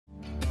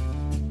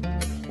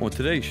On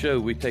today's show,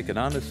 we take an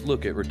honest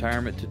look at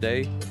retirement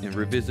today and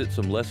revisit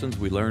some lessons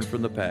we learned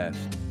from the past.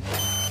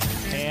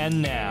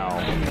 And now,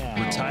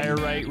 Retire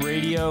Right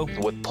Radio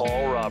with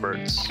Paul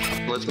Roberts.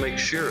 Let's make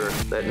sure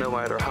that no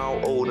matter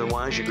how old and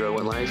wise you grow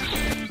in life,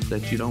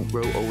 that you don't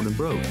grow old and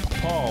broke.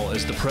 Paul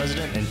is the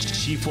president and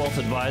chief wealth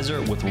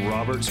advisor with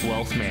Roberts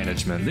Wealth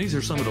Management. These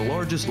are some of the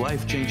largest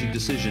life-changing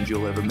decisions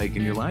you'll ever make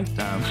in your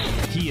lifetime.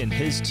 He and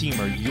his team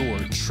are your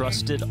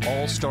trusted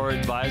all-star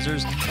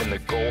advisors in the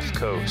Gulf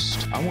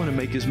Coast. I want to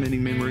make as many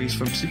memories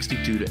from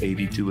 62 to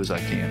 82 as I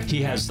can.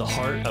 He has the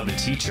heart of a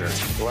teacher.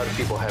 A lot of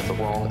people have the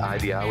wrong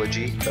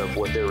ideology of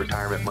what their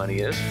retirement money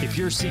is. If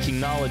you're seeking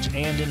knowledge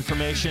and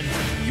information,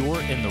 you're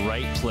in the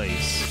right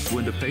place.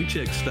 When the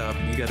paychecks stop,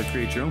 you got to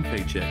create your own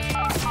paycheck.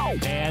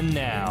 And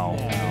now,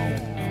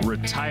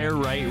 Retire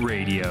Right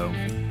Radio.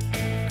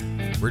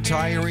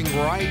 Retiring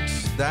right,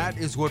 that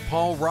is what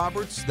Paul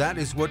Roberts'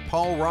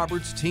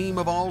 team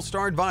of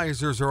all-star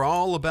advisors are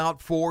all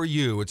about for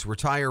you. It's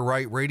Retire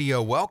Right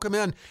Radio. Welcome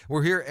in.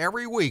 We're here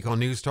every week on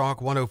News Talk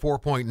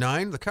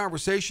 104.9. The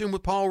conversation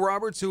with Paul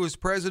Roberts, who is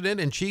president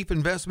and chief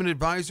investment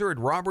advisor at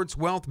Roberts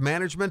Wealth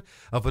Management,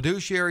 a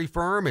fiduciary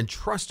firm and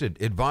trusted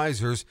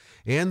advisors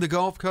in the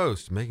Gulf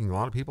Coast, making a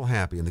lot of people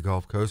happy in the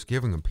Gulf Coast,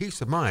 giving them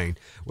peace of mind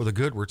with a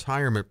good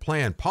retirement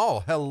plan.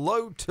 Paul,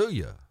 hello to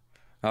you.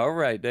 All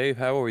right, Dave,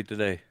 how are we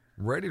today?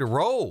 Ready to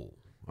roll.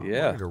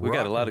 Yeah, we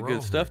got a lot of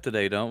good stuff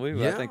today, don't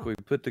we? Yeah. I think we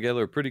put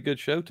together a pretty good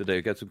show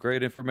today. Got some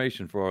great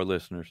information for our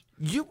listeners.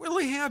 You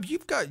really have.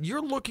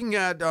 You're looking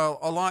at a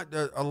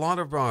lot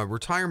of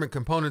retirement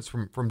components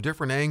from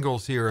different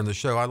angles here in the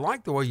show. I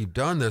like the way you've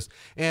done this.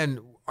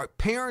 And our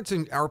parents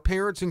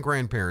and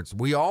grandparents,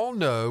 we all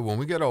know when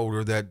we get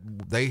older that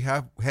they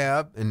have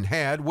and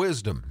had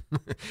wisdom,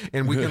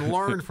 and we can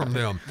learn from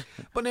them.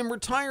 But in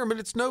retirement,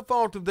 it's no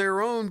fault of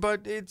their own,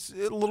 but it's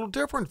a little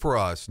different for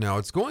us now.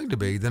 It's going to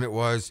be than it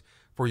was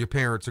for your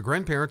parents or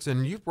grandparents,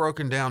 and you've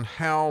broken down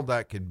how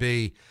that could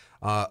be.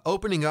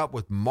 Opening up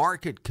with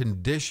market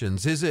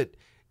conditions, is it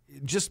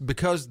just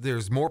because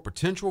there's more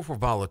potential for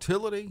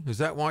volatility? Is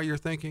that why you're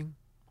thinking?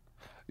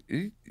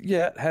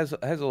 Yeah, it has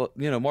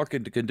a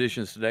market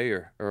conditions today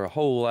are a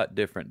whole lot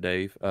different,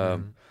 Dave.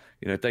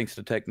 Thanks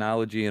to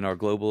technology and our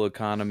global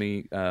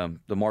economy,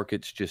 the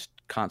market's just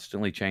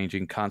constantly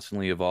changing,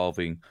 constantly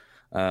evolving.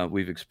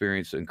 We've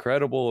experienced an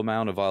incredible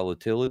amount of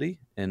volatility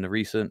in the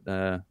recent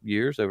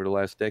years, over the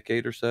last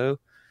decade or so.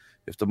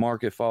 If the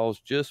market falls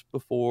just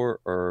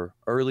before or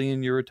early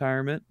in your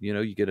retirement,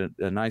 you get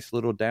a nice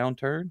little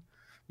downturn,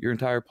 your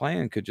entire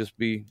plan could just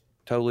be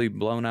totally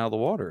blown out of the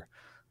water.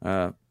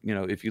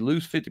 If you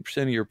lose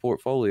 50% of your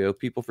portfolio,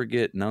 people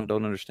forget and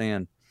don't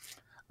understand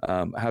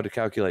how to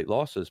calculate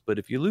losses. But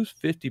if you lose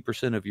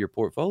 50% of your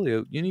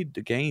portfolio, you need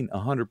to gain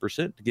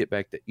 100% to get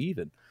back to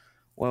even.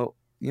 Well,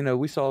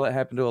 we saw that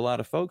happen to a lot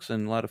of folks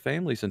and a lot of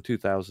families in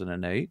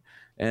 2008,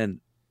 and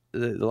a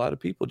lot of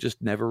people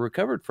just never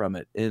recovered from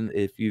it. And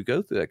if you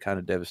go through that kind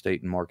of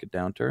devastating market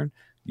downturn,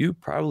 you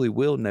probably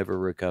will never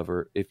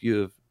recover if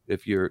you're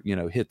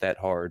hit that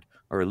hard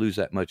or lose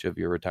that much of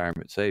your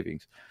retirement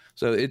savings.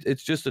 So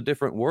it's just a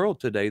different world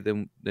today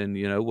than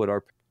what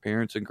our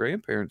parents and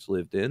grandparents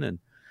lived in. And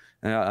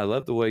I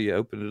love the way you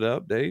opened it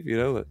up, Dave.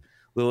 A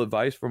little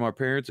advice from our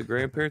parents and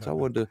grandparents. I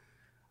wanted to,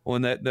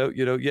 on that note,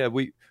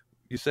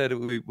 you said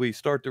we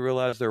start to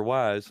realize they're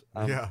wise.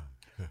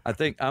 I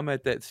think I'm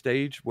at that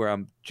stage where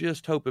I'm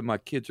just hoping my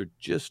kids are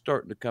just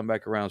starting to come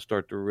back around,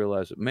 start to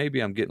realize that maybe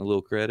I'm getting a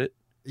little credit.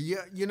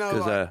 Yeah,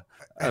 because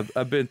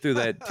I've been through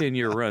that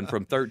 10-year run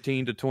from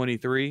 13 to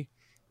 23.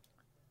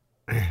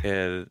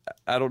 And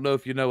I don't know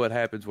if you know what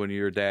happens when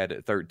you're a dad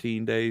at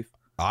 13, Dave.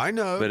 I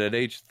know. But at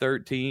age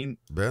 13,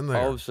 been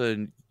there. All of a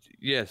sudden,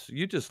 yes,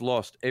 you just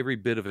lost every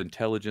bit of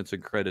intelligence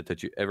and credit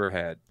that you ever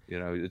had.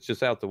 It's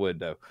just out the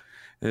window.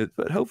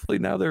 But hopefully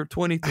now they're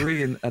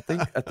 23, and I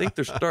think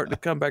they're starting to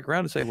come back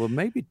around and say, well,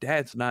 maybe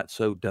Dad's not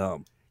so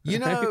dumb.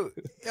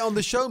 On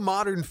the show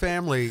Modern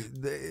Family,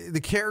 the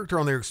character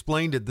on there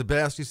explained it the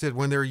best. He said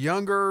when they're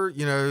younger,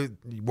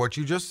 what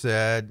you just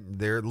said,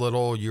 they're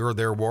little, you're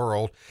their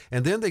world.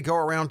 And then they go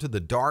around to the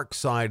dark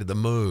side of the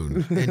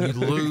moon and you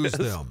lose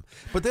them.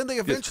 But then they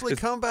eventually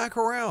come back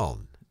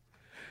around.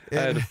 I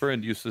had a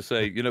friend used to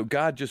say,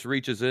 God just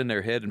reaches in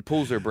their head and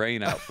pulls their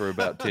brain out for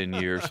about 10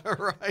 years.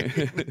 Right.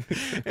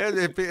 And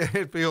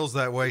it feels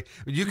that way.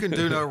 You can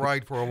do no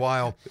right for a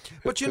while.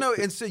 But,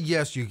 and so,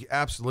 yes, you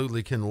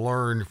absolutely can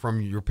learn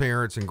from your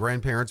parents and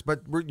grandparents,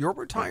 but your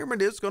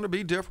retirement is going to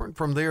be different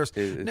from theirs.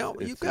 Now,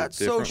 you've got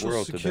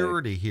Social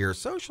Security here.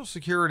 Social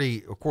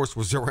Security, of course,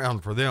 was around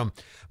for them.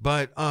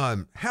 But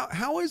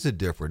how is it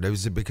different?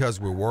 Is it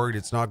because we're worried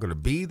it's not going to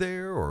be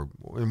there, or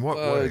in what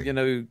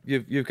way?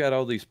 You've got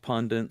all these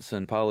pundits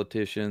and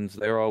politicians.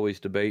 They're always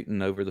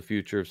debating over the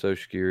future of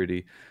Social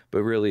Security,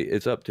 but really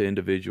it's up to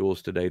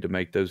individuals today to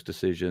make those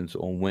decisions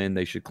on when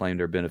they should claim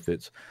their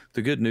benefits.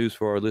 The good news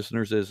for our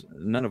listeners is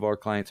none of our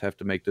clients have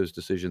to make those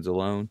decisions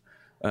alone.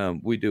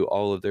 We do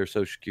all of their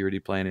Social Security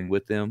planning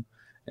with them,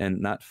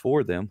 and not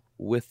for them,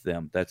 with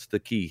them. That's the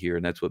key here.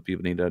 And that's what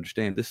people need to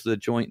understand. This is a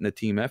joint and a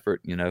team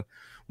effort.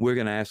 We're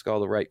going to ask all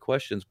the right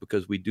questions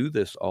because we do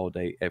this all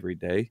day, every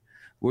day.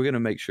 We're going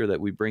to make sure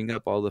that we bring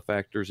up all the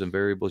factors and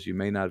variables you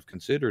may not have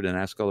considered and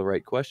ask all the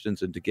right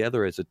questions. And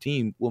together as a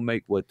team, we'll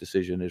make what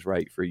decision is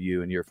right for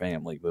you and your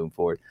family moving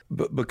forward.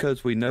 But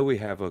because we know we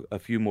have a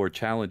few more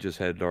challenges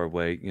headed our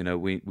way,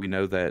 we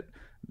know that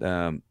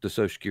the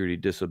Social Security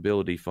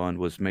Disability Fund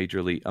was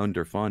majorly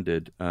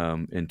underfunded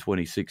in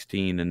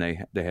 2016, and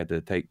they had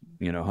to take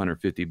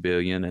 $150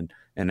 billion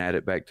and add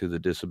it back to the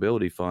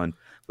disability fund.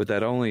 But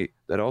that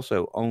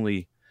also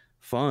only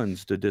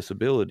funds the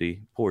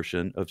disability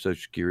portion of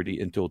Social Security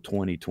until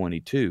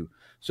 2022.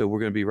 So we're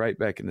going to be right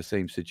back in the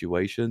same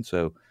situation.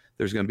 So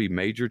there's going to be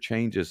major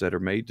changes that are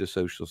made to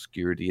Social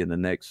Security in the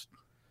next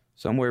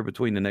somewhere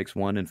between the next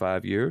 1 and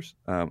 5 years.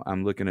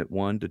 I'm looking at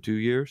 1 to 2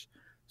 years.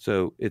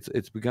 So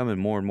it's becoming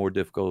more and more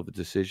difficult of a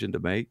decision to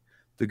make.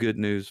 The good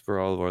news for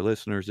all of our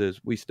listeners is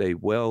we stay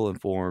well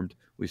informed,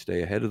 we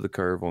stay ahead of the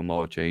curve on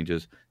law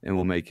changes, and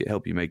we'll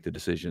help you make the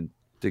decision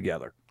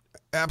together.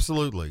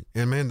 Absolutely.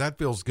 And man, that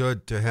feels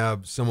good to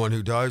have someone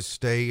who does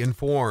stay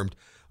informed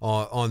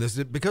on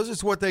this because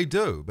it's what they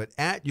do. But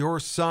at your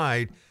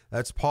side,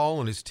 that's Paul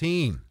and his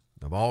team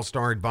of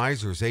All-Star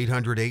Advisors,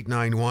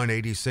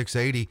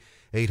 800-891-8680.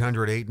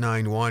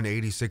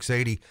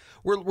 800-891-8680.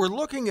 We're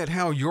looking at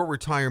how your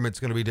retirement's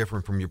going to be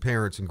different from your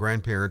parents and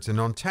grandparents. And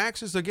on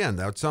taxes, again,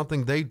 that's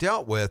something they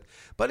dealt with.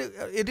 But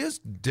it is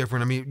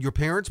different. I mean, your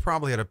parents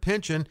probably had a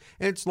pension,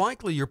 and it's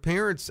likely your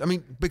parents,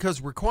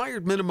 because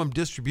required minimum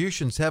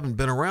distributions haven't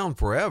been around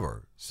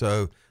forever.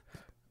 So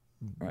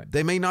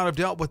They may not have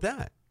dealt with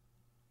that.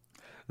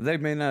 They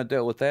may not have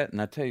dealt with that.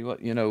 And I tell you what,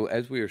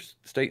 as we were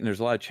stating, there's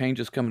a lot of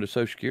changes coming to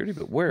Social Security,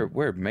 but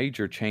where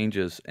major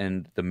changes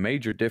and the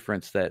major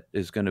difference that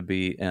is going to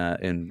be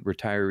in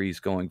retirees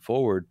going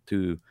forward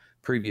to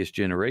previous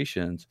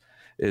generations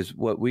is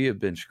what we have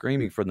been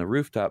screaming from the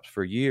rooftops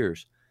for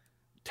years.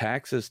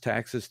 Taxes,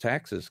 taxes,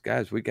 taxes.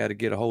 Guys, we got to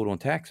get a hold on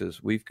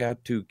taxes. We've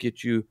got to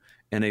get you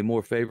in a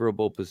more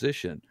favorable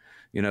position.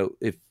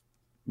 If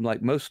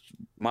like most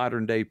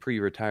modern day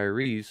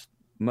pre-retirees,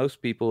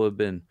 most people have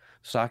been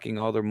socking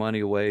all their money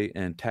away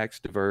in tax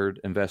deferred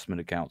investment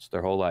accounts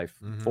their whole life,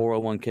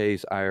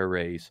 401ks,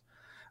 IRAs.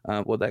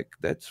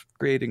 That's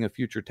creating a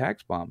future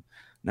tax bomb.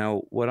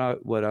 Now,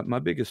 my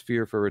biggest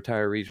fear for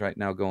retirees right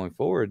now going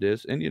forward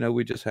is, and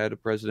we just had a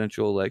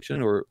presidential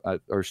election, or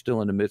are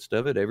still in the midst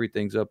of it.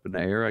 Everything's up in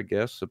the air, I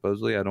guess.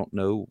 Supposedly, I don't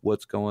know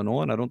what's going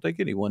on. I don't think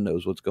anyone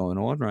knows what's going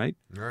on, right?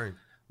 Right.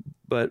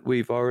 But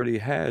we've already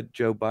had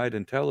Joe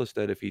Biden tell us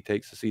that if he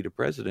takes the seat of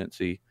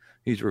presidency,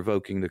 he's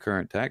revoking the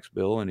current tax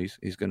bill, and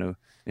he's going to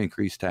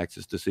increase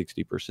taxes to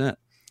 60%.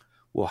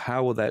 Well,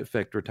 how will that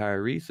affect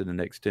retirees in the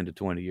next 10 to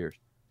 20 years?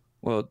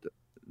 Well,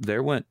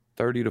 there went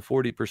 30 to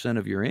 40%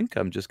 of your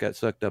income just got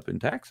sucked up in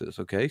taxes.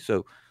 Okay.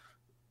 So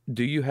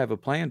do you have a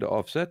plan to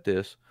offset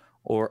this,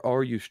 or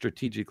are you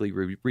strategically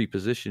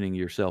repositioning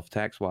yourself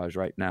tax-wise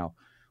right now?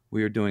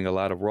 We are doing a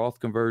lot of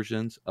Roth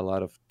conversions, a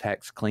lot of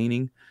tax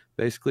cleaning,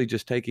 basically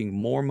just taking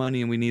more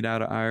money than we need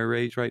out of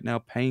IRAs right now,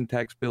 paying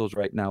tax bills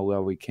right now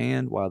while we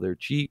can, while they're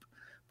cheap,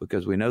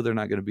 because we know they're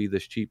not going to be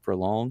this cheap for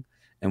long.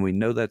 And we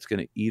know that's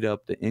going to eat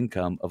up the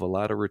income of a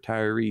lot of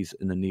retirees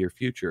in the near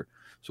future.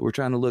 So we're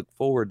trying to look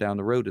forward down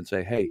the road and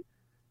say, hey,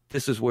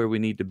 this is where we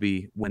need to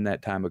be when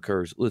that time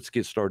occurs. Let's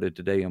get started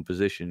today on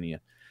positioning you.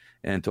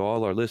 And to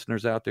all our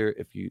listeners out there,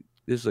 if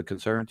this is a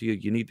concern to you,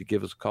 you need to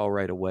give us a call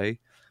right away,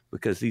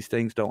 because these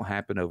things don't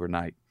happen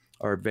overnight.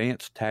 Our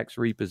advanced tax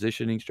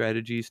repositioning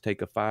strategies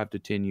take a 5 to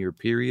 10 year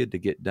period to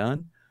get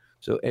done.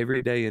 So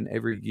every day and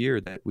every year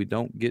that we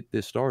don't get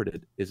this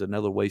started is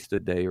another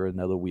wasted day or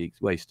another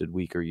wasted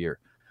week or year.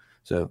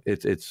 So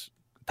it's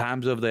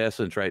time's of the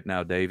essence right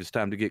now, Dave. It's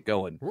time to get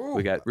going. Ooh.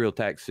 We got real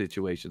tax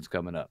situations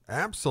coming up.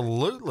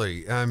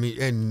 Absolutely.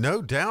 And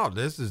no doubt,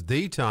 this is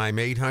the time.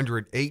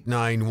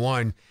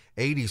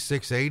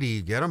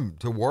 800-891-8680. Get them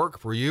to work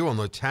for you on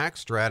the tax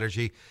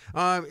strategy.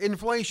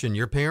 Inflation,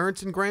 your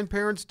parents and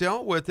grandparents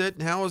dealt with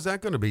it. How is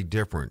that going to be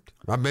different?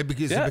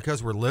 Maybe is it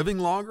because we're living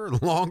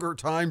longer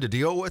time to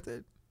deal with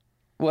it?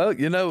 Well,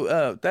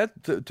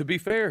 to be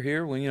fair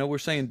here, when, we're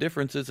saying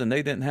differences and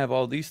they didn't have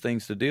all these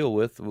things to deal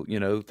with,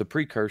 the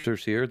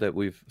precursors here that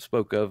we've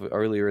spoke of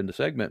earlier in the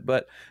segment.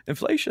 But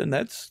inflation,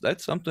 that's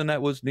something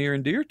that was near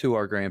and dear to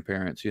our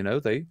grandparents.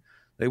 They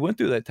went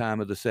through that time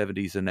of the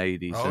 70s and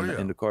 80s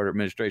and the Carter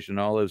administration,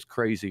 all those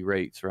crazy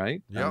rates,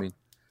 right? Yep. I mean,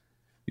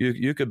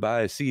 you could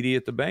buy a CD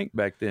at the bank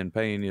back then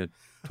paying you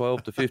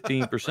 12 to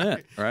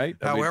 15%, right?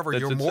 However,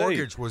 your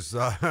mortgage was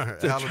out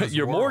of this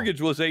your world. mortgage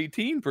was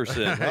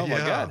 18%. Oh my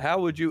God, how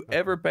would you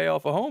ever pay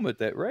off a home at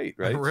that rate,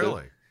 right?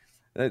 Really?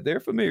 So, they're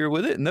familiar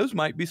with it, and those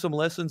might be some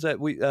lessons that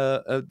we,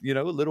 a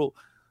little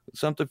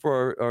something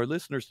for our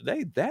listeners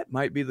today. That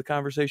might be the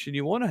conversation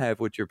you want to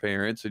have with your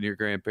parents and your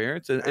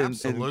grandparents, and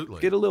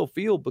Absolutely. get a little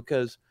feel,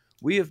 because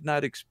we have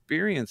not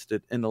experienced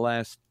it in the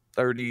last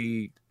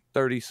 30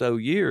 so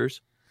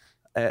years.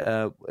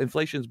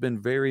 inflation's been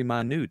very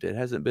minute. It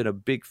hasn't been a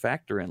big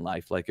factor in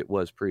life like it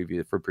was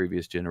for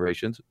previous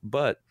generations.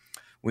 But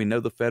we know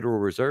the Federal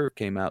Reserve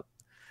came out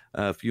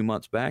a few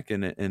months back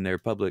in their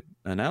public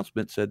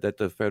announcement said that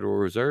the Federal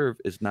Reserve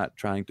is not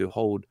trying to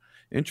hold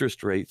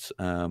interest rates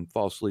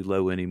falsely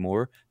low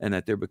anymore, and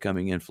that they're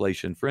becoming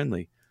inflation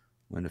friendly.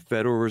 When the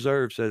Federal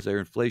Reserve says they're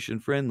inflation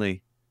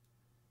friendly,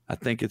 I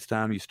think it's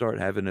time you start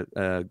having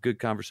good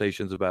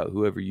conversations about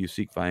whoever you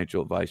seek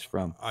financial advice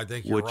from. I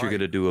think you're going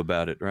to do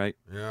about it, right?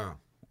 Yeah.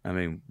 I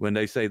mean, when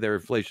they say they're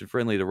inflation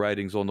friendly, the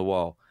writing's on the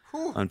wall.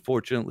 Whew.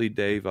 Unfortunately,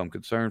 Dave, I'm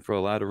concerned for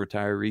a lot of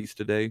retirees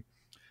today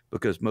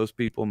because most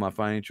people in my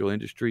financial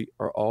industry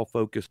are all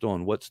focused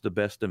on what's the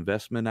best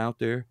investment out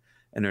there,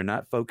 and they're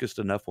not focused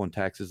enough on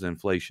taxes and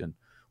inflation.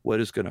 What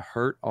is going to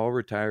hurt all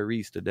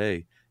retirees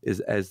today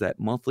is as that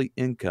monthly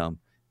income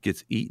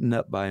gets eaten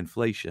up by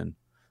inflation.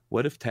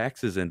 What if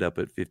taxes end up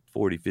at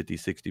 40, 50,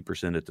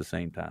 60% at the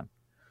same time?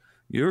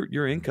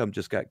 Your income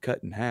just got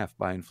cut in half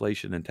by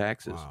inflation and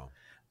taxes. Wow.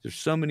 There's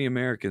so many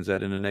Americans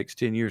that in the next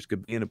 10 years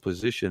could be in a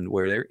position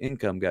where their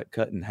income got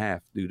cut in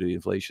half due to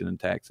inflation and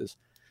taxes.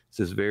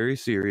 This is very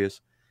serious.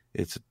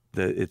 It's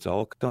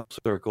all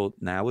circled.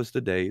 Now is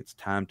the day. It's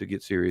time to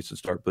get serious and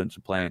start putting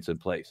some plans in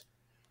place.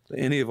 So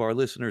any of our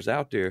listeners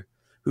out there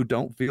who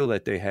don't feel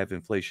that they have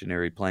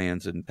inflationary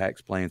plans and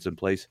tax plans in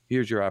place,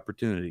 here's your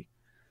opportunity.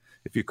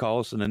 If you call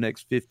us in the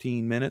next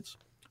 15 minutes,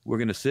 we're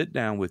going to sit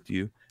down with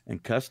you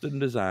and custom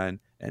design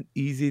an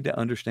easy to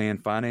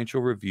understand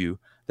financial review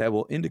that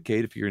will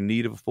indicate if you're in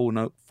need of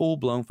a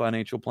full-blown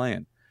financial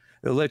plan.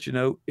 It'll let you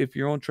know if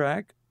you're on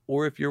track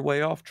or if you're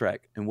way off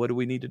track and what do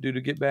we need to do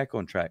to get back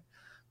on track.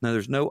 Now,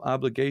 there's no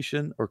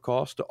obligation or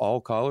cost to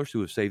all callers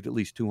who have saved at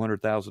least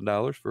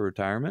 $200,000 for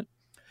retirement.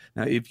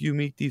 Now, if you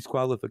meet these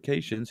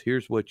qualifications,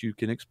 here's what you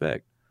can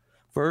expect.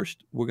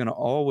 First, we're going to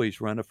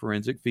always run a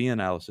forensic fee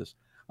analysis.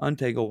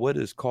 Untangle what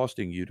is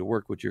costing you to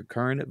work with your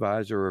current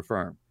advisor or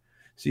firm.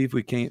 See if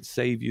we can't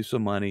save you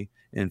some money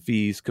in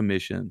fees,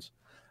 commissions.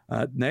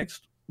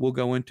 Next, we'll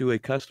go into a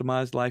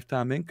customized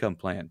lifetime income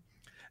plan.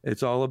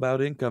 It's all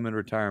about income in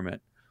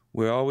retirement.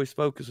 We're always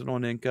focusing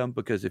on income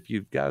because if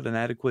you've got an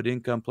adequate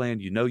income plan,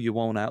 you know you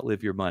won't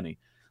outlive your money.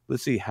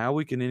 Let's see how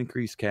we can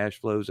increase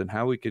cash flows and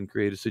how we can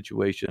create a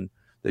situation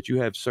that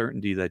you have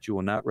certainty that you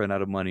will not run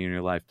out of money in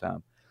your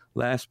lifetime.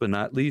 Last but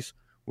not least,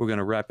 we're going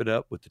to wrap it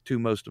up with the two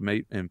most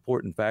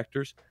important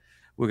factors.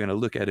 We're going to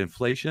look at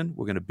inflation.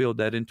 We're going to build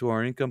that into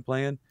our income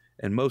plan.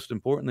 And most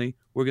importantly,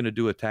 we're going to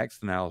do a tax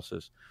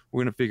analysis.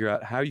 We're going to figure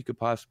out how you could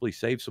possibly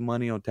save some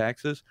money on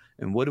taxes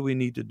and what do we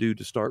need to do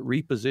to start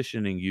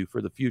repositioning you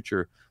for the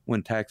future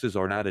when taxes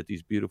are not at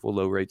these beautiful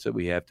low rates that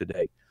we have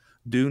today.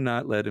 Do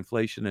not let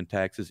inflation and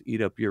taxes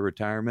eat up your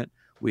retirement.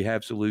 We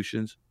have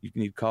solutions. You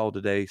can call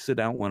today, sit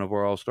down with one of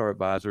our all-star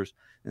advisors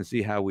and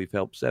see how we've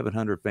helped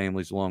 700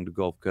 families along the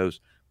Gulf Coast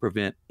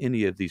prevent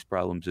any of these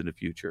problems in the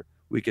future.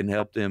 We can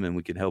help them and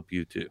we can help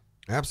you too.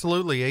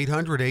 Absolutely.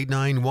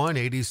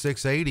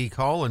 800-891-8680.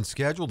 Call and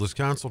schedule this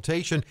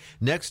consultation.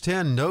 Next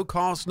 10, no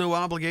cost, no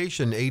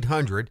obligation.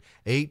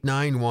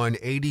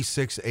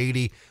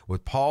 800-891-8680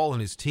 with Paul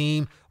and his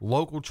team,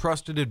 local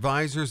trusted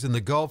advisors in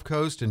the Gulf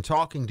Coast, and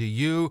talking to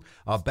you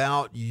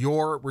about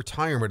your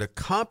retirement, a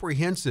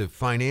comprehensive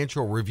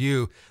financial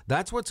review.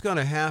 That's what's going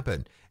to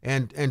happen.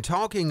 And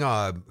talking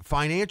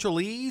financial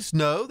ease,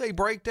 no, they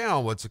break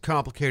down what's a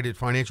complicated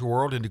financial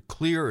world into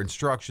clear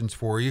instructions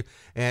for you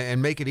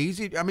and make it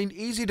easy. I mean,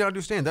 easy to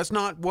understand. That's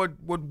not what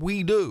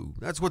we do.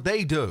 That's what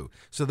they do.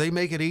 So they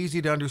make it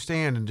easy to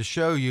understand and to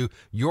show you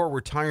your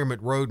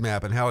retirement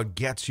roadmap and how it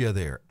gets you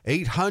there.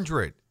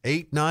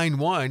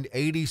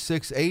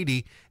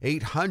 800-891-8680,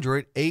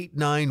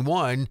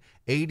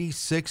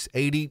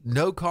 800-891-8680.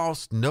 No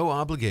cost, no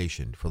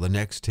obligation for the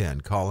next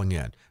 10 calling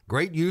in.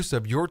 Great use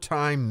of your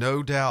time,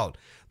 no doubt.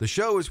 The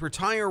show is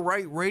Retire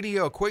Right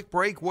Radio. Quick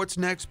break. What's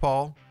next,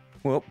 Paul?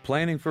 Well,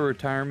 planning for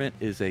retirement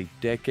is a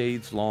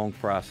decades-long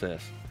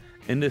process.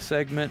 In this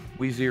segment,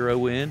 we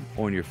zero in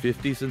on your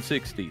 50s and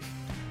 60s.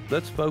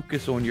 Let's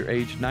focus on your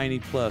age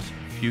 90-plus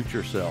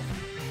future self.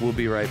 We'll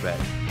be right back.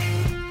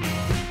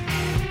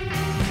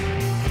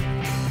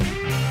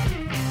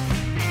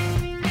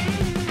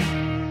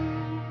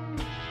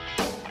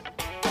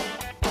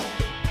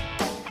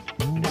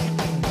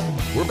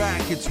 We're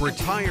back. It's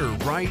Retire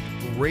Right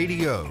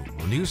Radio.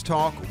 News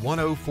Talk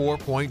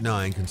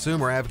 104.9.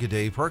 Consumer advocate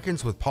Dave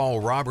Perkins with Paul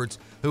Roberts,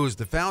 who is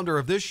the founder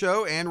of this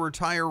show and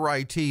Retire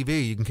Right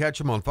TV. You can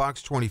catch him on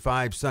Fox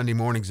 25 Sunday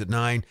mornings at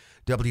 9,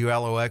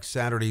 WLOX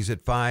Saturdays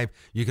at 5.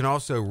 You can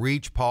also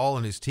reach Paul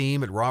and his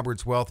team at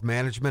Roberts Wealth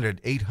Management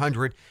at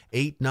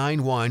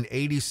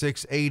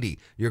 800-891-8680.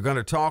 You're going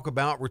to talk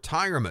about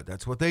retirement.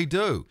 That's what they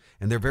do,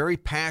 and they're very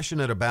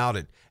passionate about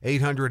it.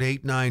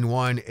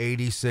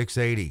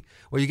 800-891-8680.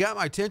 Well, you got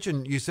my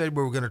attention. You said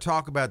we were going to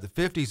talk about the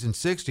 50s and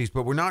 60s,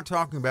 but we're not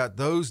talking about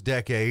those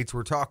decades.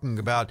 We're talking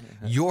about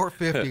your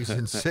 50s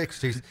and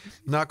 60s.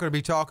 Not going to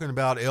be talking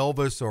about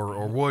Elvis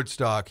or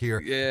Woodstock here.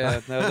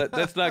 Yeah, no,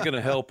 that's not going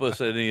to help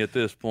us any at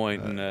this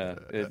point, and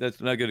that's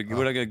not going to.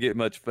 We're not going to get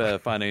much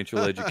financial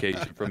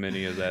education from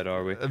any of that,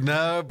 are we?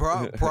 No,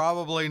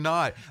 probably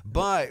not.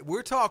 But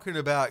we're talking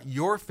about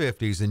your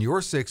 50s and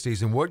your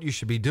 60s and what you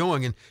should be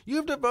doing, and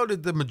you've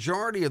devoted the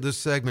majority of this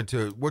segment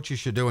to what you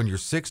should do in your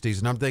 60s,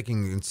 and I'm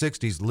thinking in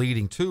 60s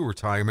leading to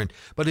retirement.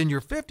 But in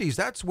your 50s,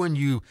 that's when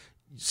you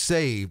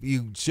save.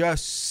 You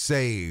just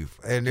save,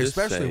 and Just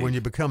especially save. when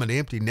you become an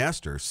empty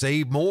nester,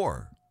 save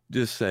more.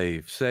 Just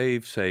save.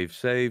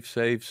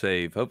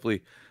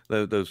 Hopefully,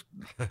 the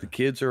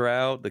kids are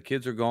out, the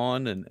kids are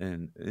gone,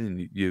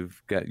 and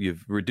you've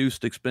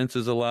reduced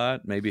expenses a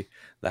lot. Maybe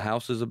the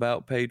house is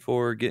about paid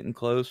for, getting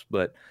close.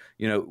 But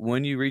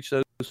when you reach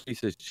those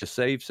pieces, just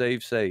save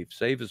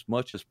as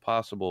much as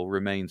possible.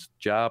 Remains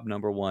job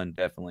number one,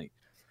 definitely.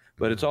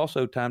 But it's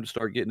also time to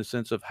start getting a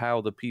sense of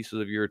how the pieces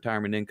of your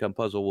retirement income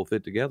puzzle will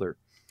fit together.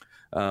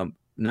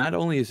 Not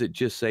only is it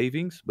just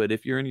savings, but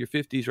if you're in your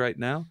 50s right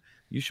now,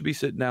 you should be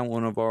sitting down with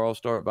one of our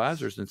All-Star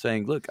advisors and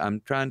saying, look,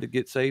 I'm trying to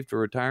get saved for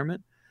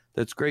retirement.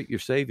 That's great, you're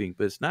saving,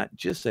 but it's not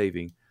just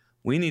saving.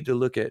 We need to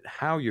look at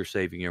how you're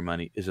saving your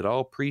money. Is it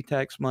all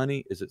pre-tax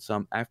money? Is it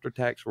some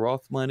after-tax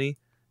Roth money?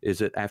 Is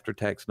it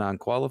after-tax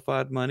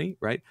non-qualified money,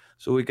 right?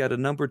 So we got a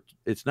number.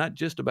 It's not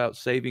just about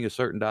saving a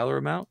certain dollar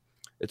amount.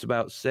 It's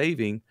about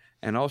saving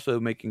and also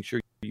making sure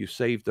you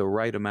save the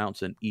right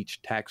amounts in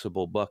each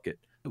taxable bucket.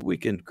 We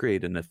can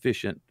create an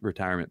efficient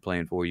retirement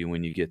plan for you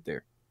when you get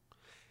there.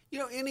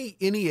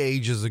 Any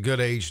age is a good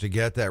age to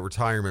get that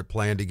retirement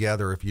plan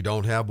together if you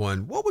don't have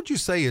one. What would you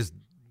say is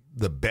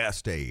the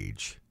best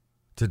age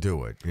to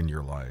do it in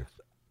your life?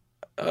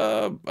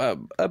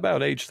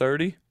 About age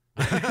 30.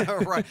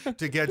 Right,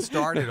 to get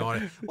started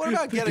on it. What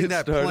about getting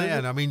that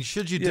plan? I mean,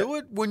 should you do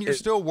it when you're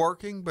still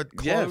working but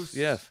close?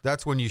 Yes.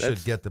 That's when you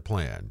should get the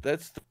plan.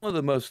 That's one of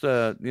the most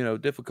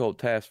difficult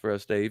tasks for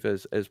us, Dave,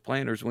 as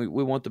planners. We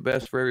want the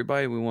best for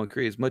everybody. We want to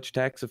create as much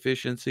tax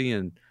efficiency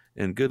and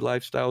good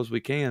lifestyle as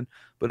we can.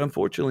 But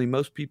unfortunately,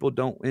 most people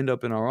don't end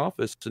up in our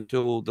office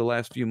until the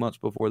last few months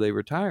before they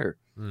retire.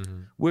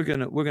 Mm-hmm. We're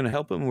gonna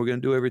help them. We're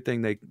gonna do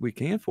everything we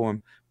can for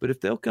them. But if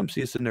they'll come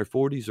see us in their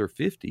 40s or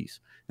 50s,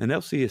 and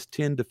they'll see us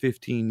 10 to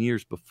 15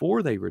 years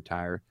before they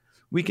retire,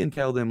 we can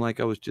tell them, like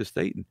I was just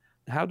stating,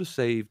 how to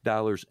save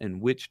dollars in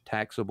which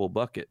taxable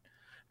bucket.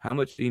 How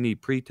much do you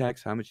need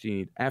pre-tax? How much do you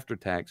need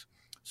after-tax?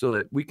 So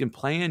that we can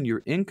plan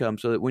your income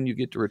so that when you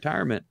get to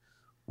retirement,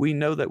 we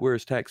know that we're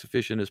as tax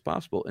efficient as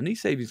possible. And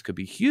these savings could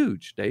be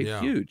huge, Dave,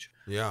 huge.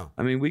 Yeah.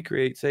 I mean, we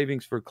create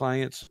savings for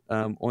clients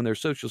on their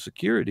Social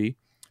Security.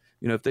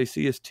 If they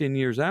see us 10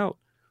 years out,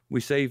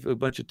 we save a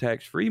bunch of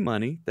tax-free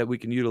money that we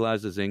can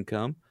utilize as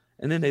income,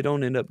 and then they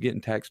don't end up getting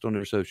taxed on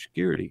their Social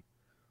Security.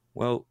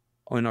 Well,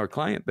 on our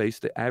client base,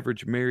 the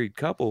average married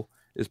couple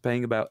is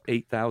paying about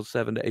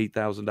 $7,000 to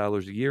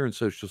 $8,000 a year in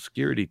Social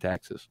Security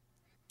taxes.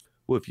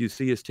 Well, if you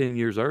see us 10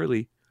 years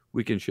early,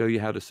 we can show you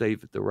how to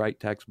save the right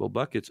taxable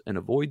buckets and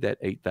avoid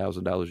that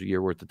 $8,000 a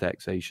year worth of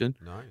taxation.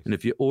 Nice. And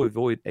if you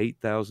avoid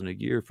 $8,000 a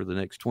year for the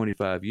next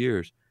 25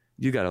 years,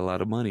 you got a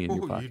lot of money in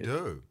your pocket. You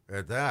do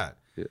at that.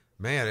 Yeah.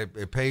 Man,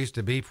 it pays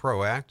to be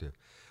proactive.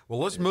 Well,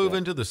 let's move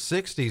into the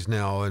 60s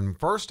now. And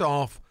first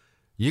off,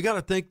 you got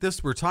to think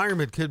this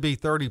retirement could be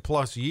 30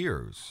 plus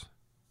years.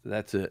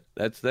 That's it.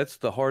 That's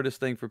the hardest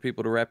thing for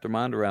people to wrap their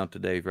mind around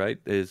today, right?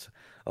 Is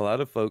a lot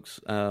of folks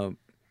their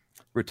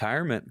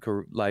retirement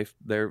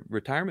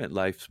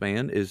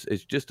lifespan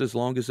is just as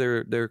long as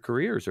their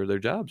careers or their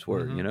jobs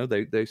were.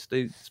 Mm-hmm.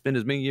 They spend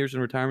as many years in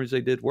retirement as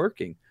they did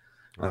working.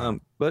 Right.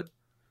 But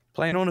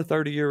plan on a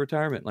 30-year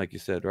retirement, like you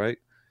said, right?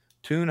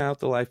 Tune out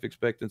the life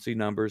expectancy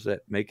numbers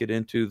that make it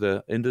into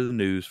the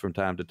news from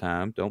time to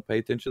time. Don't pay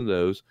attention to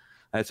those.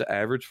 That's an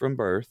average from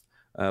birth.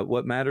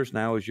 What matters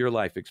now is your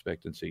life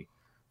expectancy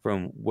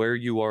from where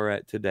you are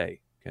at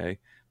today. Okay.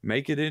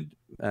 Make it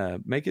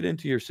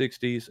into your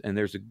 60s, and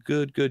there's a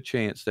good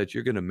chance that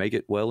you're going to make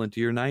it well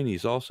into your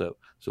 90s also.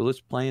 So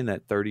let's plan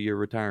that 30-year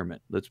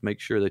retirement. Let's make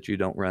sure that you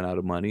don't run out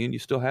of money, and you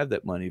still have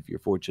that money if you're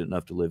fortunate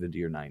enough to live into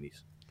your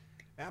 90s.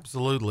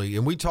 Absolutely.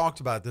 And we talked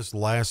about this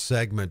last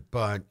segment,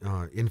 but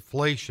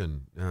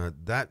inflation,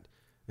 that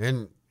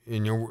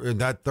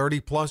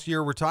 30-plus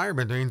year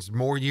retirement means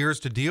more years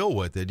to deal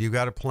with it. You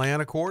got to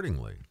plan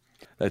accordingly.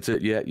 That's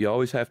it. Yeah, you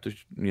always have to,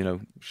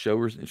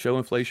 show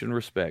inflation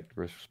respect.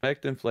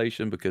 Respect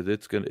inflation, because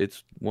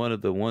it's one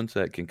of the ones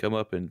that can come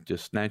up and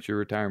just snatch your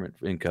retirement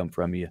income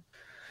from you.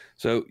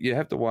 So you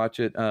have to watch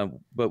it.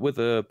 But with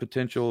a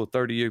potential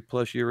 30-year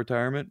plus year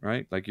retirement,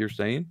 right, like you're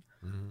saying,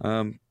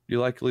 mm-hmm. You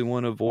likely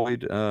want to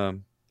avoid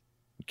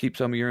keep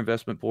some of your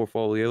investment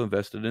portfolio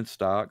invested in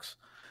stocks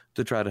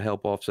to try to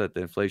help offset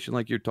the inflation,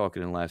 like you're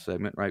talking in the last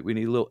segment, right? We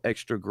need a little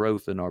extra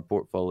growth in our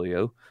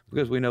portfolio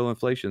because we know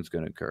inflation is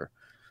going to occur.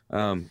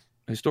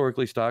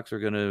 Historically, stocks are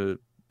going to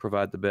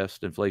provide the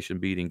best inflation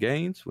beating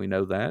gains. We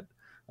know that.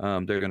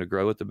 They're going to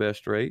grow at the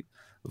best rate.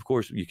 Of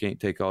course, you can't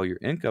take all your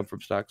income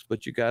from stocks,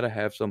 but you got to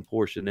have some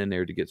portion in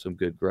there to get some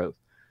good growth.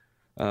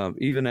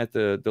 Even at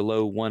the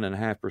low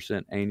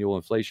 1.5% annual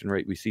inflation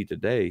rate we see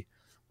today,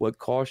 what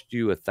cost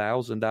you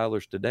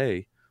 $1,000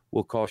 today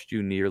will cost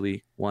you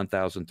nearly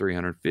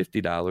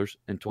 $1,350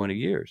 in 20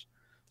 years.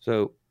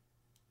 So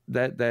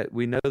that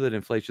we know that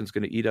inflation is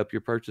going to eat up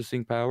your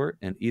purchasing power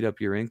and eat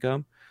up your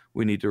income.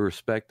 We need to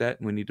respect that,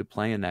 and we need to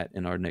plan that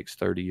in our next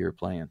 30-year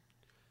plan.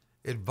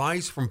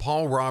 Advice from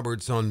Paul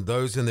Roberts on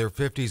those in their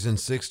 50s and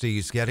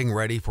 60s getting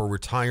ready for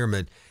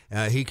retirement.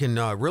 He can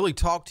really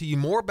talk to you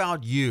more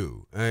about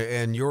you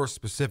and your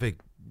specific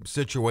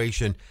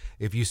situation.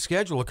 If you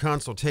schedule a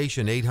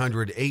consultation,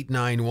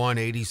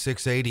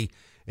 800-891-8680,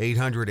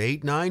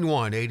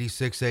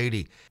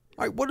 800-891-8680.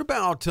 All right, what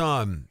about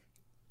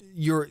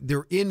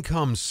their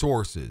income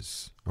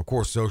sources? Of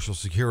course, Social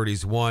Security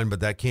is one, but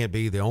that can't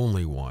be the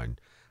only one.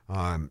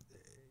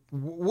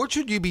 What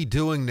should you be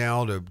doing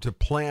now to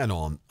plan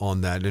on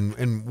that,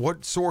 and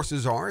what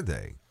sources are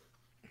they?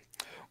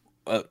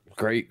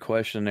 Great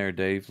question there,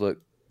 Dave. Look,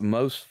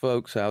 most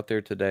folks out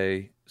there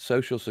today,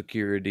 Social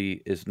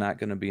Security is not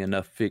going to be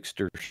enough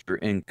fixed or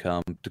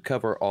income to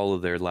cover all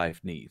of their life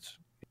needs.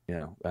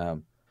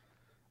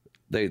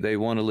 They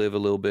want to live a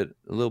little bit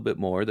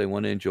more. They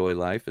want to enjoy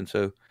life, and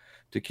so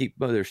to keep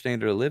their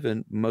standard of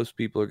living, most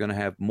people are going to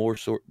have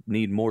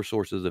need more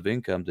sources of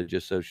income than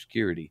just Social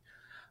Security.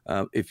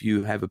 If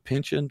you have a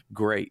pension,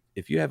 great.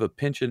 If you have a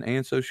pension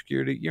and Social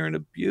Security, you're in a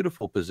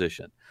beautiful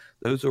position.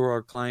 Those are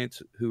our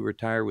clients who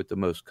retire with the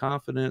most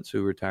confidence,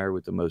 who retire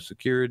with the most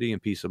security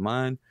and peace of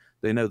mind.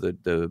 They know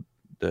the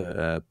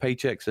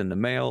paychecks in the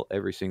mail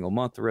every single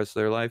month the rest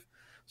of their life.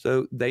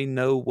 So they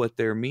know what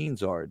their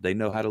means are. They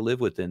know how to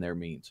live within their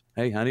means.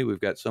 Hey, honey, we've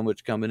got so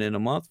much coming in a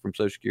month from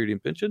Social Security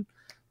and pension.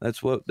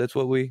 That's what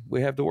we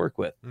have to work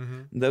with.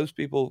 Mm-hmm. Those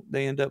people,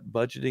 they end up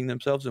budgeting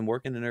themselves and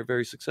working, and they're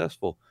very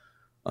successful.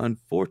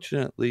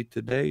 Unfortunately,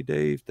 today,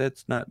 Dave,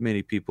 that's not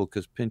many people,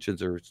 because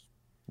pensions are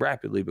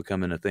rapidly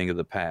becoming a thing of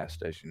the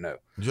past, as you know.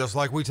 Just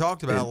like we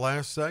talked about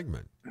last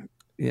segment.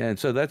 Yeah, and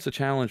so that's a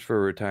challenge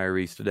for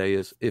retirees today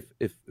is if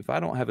I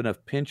don't have enough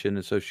pension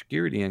and Social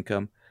Security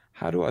income,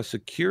 how do I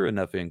secure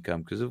enough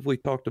income? Because if we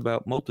talked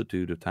about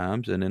multitude of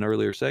times and in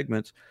earlier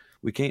segments,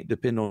 we can't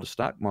depend on the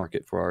stock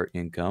market for our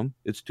income.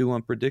 It's too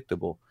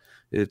unpredictable.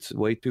 It's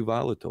way too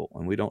volatile,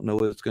 and we don't know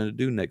what it's going to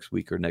do next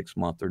week or next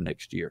month or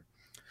next year.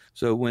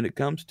 So when it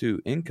comes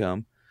to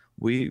income,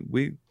 we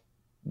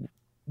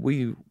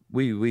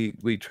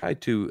try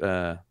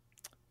to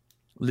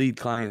lead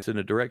clients in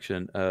a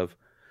direction of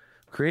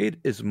create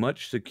as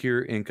much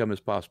secure income as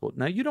possible.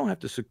 Now, you don't have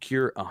to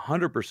secure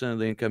 100% of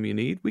the income you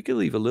need. We can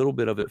leave a little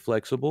bit of it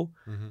flexible,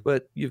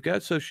 but you've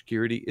got Social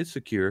Security, it's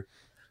secure.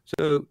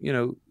 So,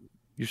 your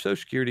Social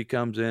Security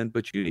comes in,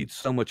 but you need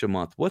so much a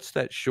month. What's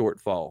that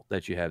shortfall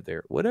that you have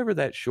there? Whatever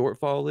that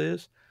shortfall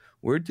is,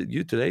 we're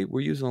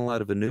using a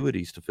lot of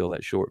annuities to fill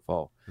that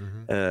shortfall.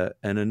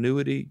 An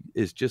annuity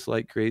is just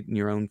like creating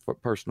your own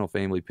personal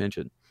family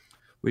pension.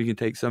 We can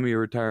take some of your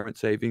retirement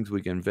savings,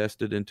 we can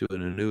invest it into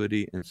an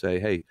annuity and say,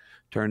 hey,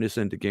 turn this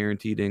into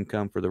guaranteed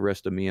income for the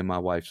rest of me and my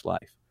wife's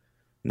life.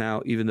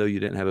 Now, even though you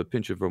didn't have a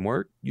pension from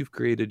work, you've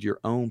created your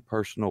own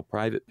personal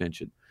private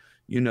pension.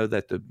 You know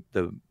that the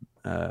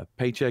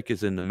paycheck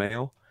is in the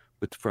mail,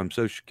 but from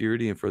Social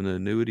Security and from the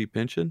annuity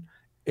pension,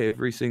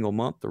 every single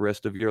month, the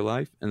rest of your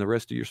life and the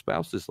rest of your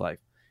spouse's life,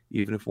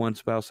 even if one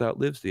spouse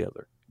outlives the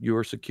other,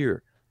 you're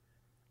secure.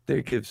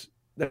 I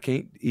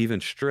can't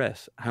even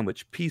stress how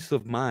much peace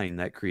of mind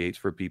that creates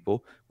for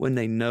people when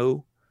they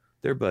know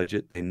their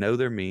budget, they know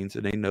their means,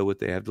 and they know what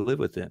they have to live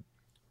within.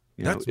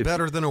 That's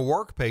better than a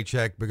work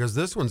paycheck, because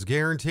this one's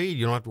guaranteed.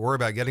 You don't have to worry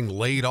about getting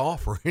laid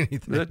off or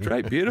anything. That's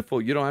right.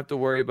 Beautiful. You don't have to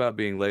worry about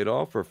being laid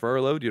off or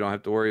furloughed. You don't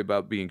have to worry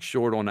about being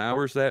short on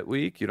hours that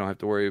week. You don't have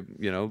to worry,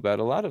 about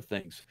a lot of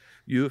things.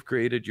 You have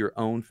created your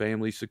own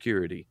family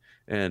security.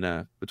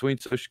 And between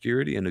Social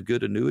Security and a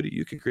good annuity,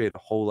 you can create a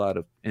whole lot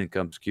of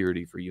income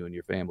security for you and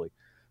your family.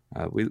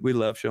 We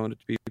love showing it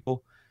to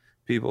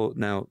people.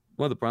 Now,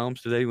 one of the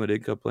problems today with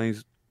income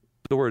plans,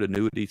 the word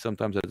annuity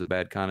sometimes has a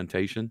bad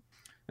connotation.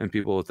 And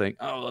people will think,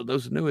 oh,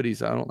 those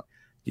annuities,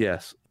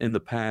 Yes, in the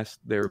past,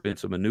 there have been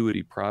some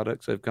annuity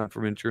products that have come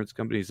from insurance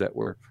companies that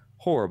were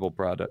horrible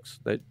products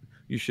that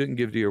you shouldn't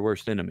give to your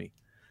worst enemy.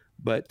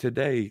 But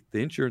today,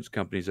 the insurance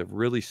companies have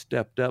really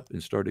stepped up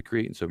and started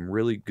creating some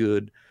really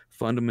good,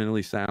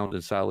 fundamentally sound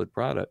and solid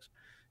products.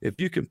 If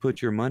you can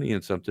put your money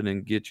in something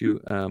and get you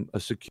a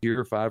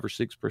secure 5 or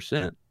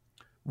 6%,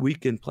 we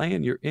can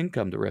plan your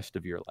income the rest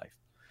of your life.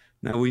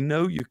 Now, we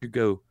know you could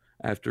go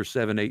after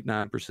 7, 8,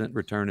 9%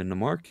 return in the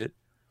market,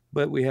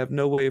 but we have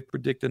no way of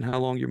predicting how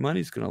long your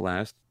money's going to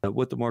last,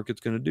 what the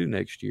market's going to do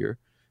next year,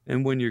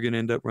 and when you're going to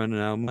end up running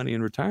out of money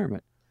in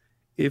retirement.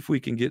 If we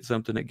can get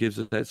something that gives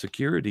us that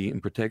security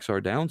and protects our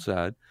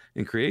downside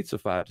and creates a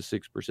 5 to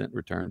 6%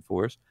 return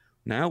for us,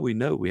 now we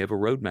know we have a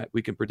roadmap.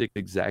 We can predict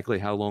exactly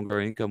how long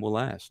our income will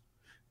last,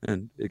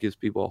 and it gives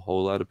people a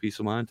whole lot of peace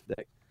of mind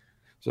today.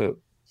 So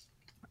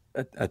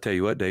I tell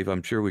you what, Dave,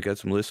 I'm sure we got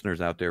some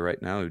listeners out there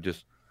right now who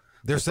just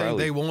They're saying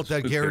they want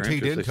that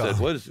guaranteed income.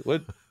 They said,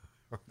 what?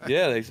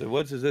 Yeah, they said,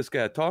 what is this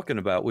guy talking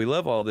about? We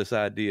love all this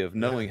idea of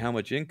knowing how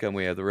much income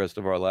we have the rest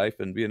of our life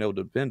and being able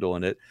to depend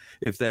on it.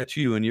 If that's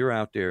you and you're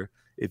out there,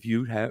 if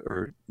you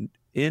are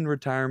in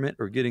retirement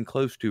or getting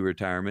close to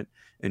retirement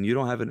and you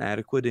don't have an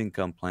adequate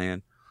income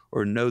plan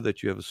or know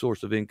that you have a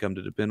source of income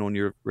to depend on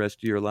your rest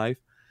of your life,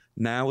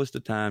 now is the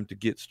time to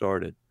get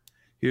started.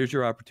 Here's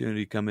your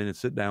opportunity to come in and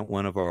sit down with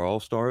one of our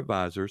all-star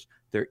advisors.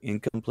 They're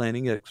income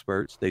planning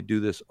experts. They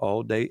do this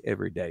all day,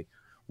 every day.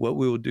 What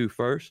we will do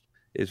first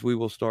is we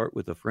will start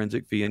with a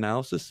forensic fee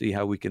analysis, see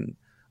how we can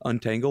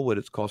untangle what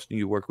it's costing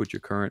you to work with your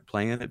current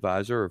plan,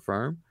 advisor, or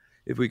firm.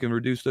 If we can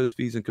reduce those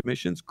fees and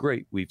commissions,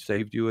 great, we've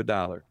saved you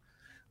 $1.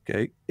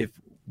 Okay.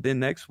 Then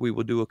next we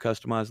will do a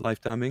customized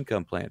lifetime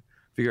income plan.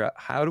 Figure out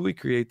how do we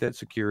create that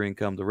secure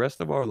income the rest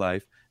of our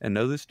life and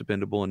know that it's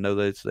dependable and know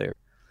that it's there.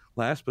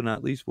 Last but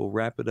not least, we'll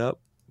wrap it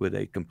up with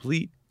a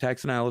complete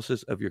tax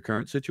analysis of your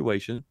current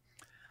situation.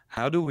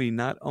 How do we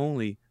not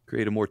only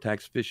create a more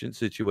tax efficient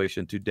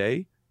situation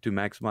today to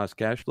maximize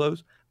cash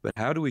flows, but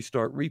how do we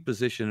start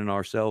repositioning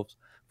ourselves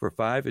for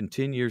 5 and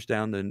 10 years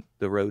down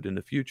the road in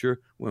the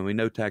future when we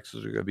know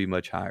taxes are going to be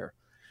much higher?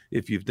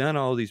 If you've done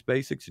all these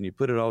basics and you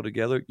put it all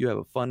together, you have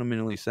a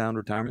fundamentally sound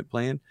retirement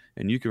plan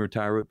and you can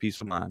retire with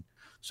peace of mind.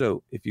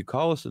 So if you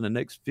call us in the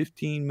next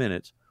 15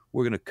 minutes,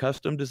 we're going to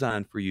custom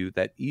design for you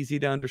that easy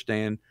to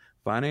understand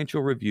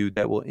financial review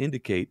that will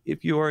indicate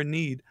if you are in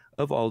need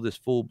of all this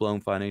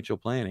full-blown financial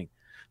planning.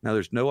 Now,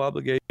 there's no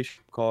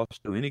obligation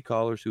cost to any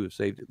callers who have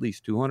saved at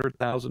least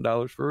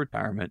 $200,000 for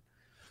retirement.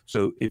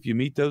 So if you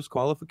meet those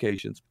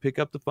qualifications, pick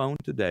up the phone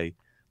today,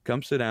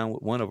 come sit down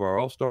with one of our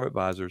all-star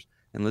advisors,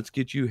 and let's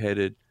get you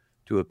headed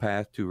to a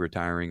path to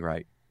retiring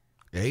right.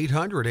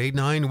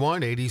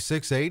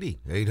 800-891-8680.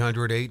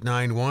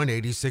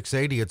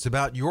 800-891-8680. It's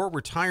about your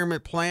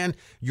retirement plan,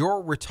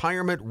 your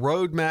retirement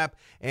roadmap,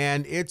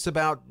 and it's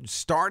about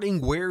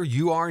starting where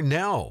you are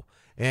now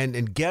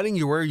and getting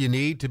you where you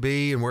need to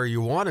be and where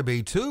you want to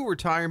be to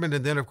retirement,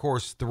 and then, of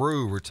course,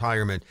 through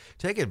retirement.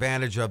 Take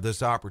advantage of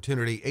this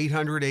opportunity.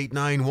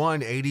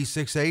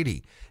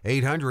 800-891-8680.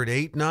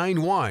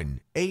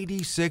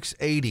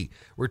 800-891-8680.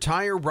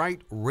 Retire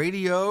Right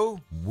Radio.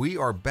 We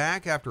are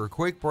back after a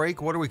quick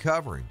break. What are we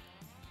covering?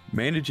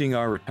 Managing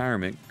our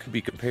retirement could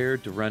be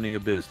compared to running a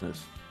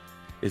business.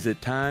 Is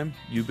it time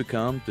you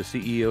become the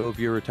CEO of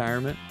your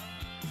retirement?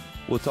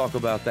 We'll talk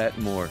about that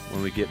and more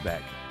when we get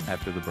back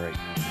after the break.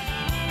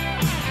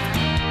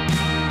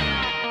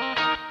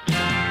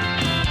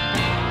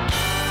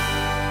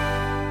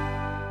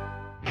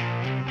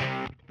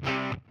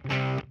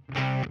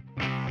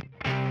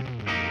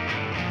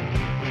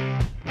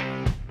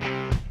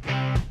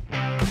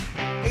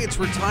 It's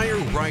Retire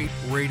Right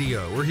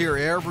Radio. We're here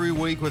every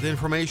week with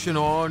information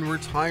on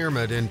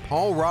retirement, and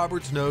Paul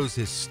Roberts knows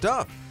his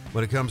stuff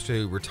when it comes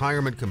to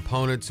retirement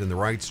components and the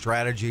right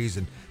strategies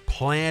and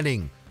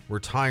planning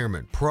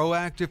retirement.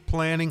 Proactive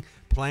planning,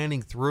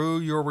 planning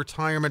through your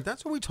retirement.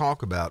 That's what we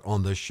talk about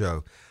on this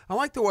show. I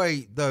like the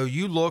way, though,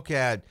 you look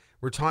at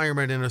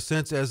retirement in a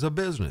sense as a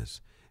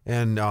business.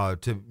 And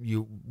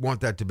you want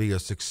that to be a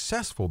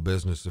successful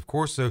business, of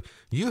course. So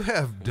you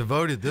have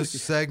devoted this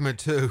segment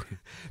to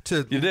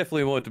You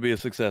definitely want it to be a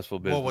successful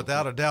business. Well,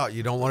 without a doubt,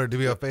 you don't want it to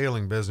be a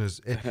failing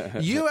business.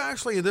 You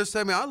actually, in this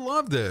segment, I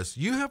love this.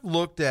 You have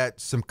looked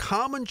at some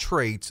common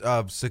traits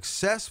of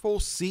successful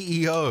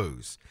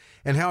CEOs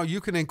and how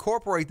you can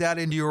incorporate that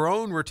into your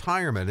own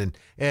retirement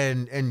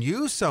and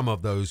use some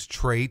of those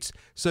traits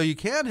so you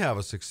can have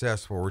a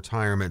successful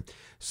retirement.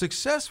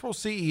 Successful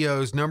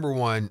CEOs, number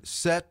one,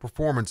 set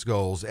performance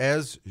goals,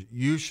 as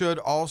you should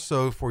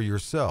also for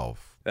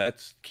yourself.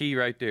 That's key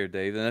right there,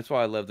 Dave, and that's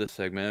why I love this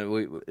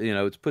segment.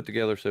 It's put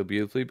together so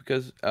beautifully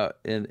because,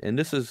 and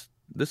this is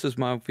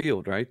my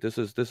field, right? This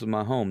is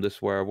my home. This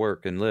is where I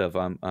work and live.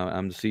 I'm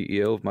the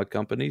CEO of my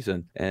companies,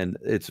 and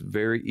it's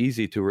very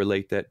easy to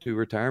relate that to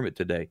retirement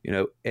today.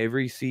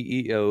 Every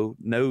CEO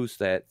knows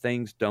that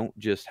things don't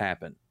just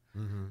happen.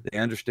 Mm-hmm. They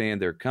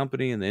understand their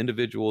company and the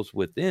individuals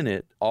within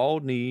it all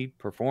need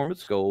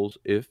performance goals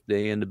if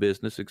they in the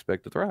business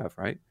expect to thrive,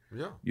 right?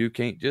 Yeah. You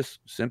can't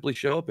just simply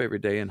show up every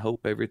day and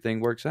hope everything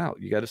works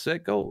out. You got to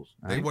set goals.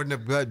 Right? They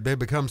wouldn't have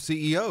become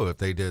CEO if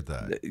they did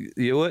that.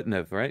 You wouldn't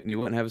have, right? And you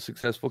wouldn't have a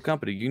successful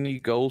company. You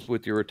need goals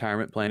with your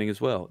retirement planning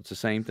as well. It's the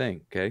same thing,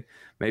 okay?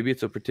 Maybe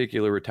it's a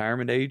particular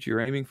retirement age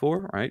you're aiming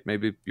for, right?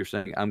 Maybe you're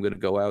saying, I'm going to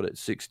go out at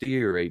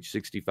 60 or age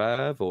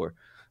 65, or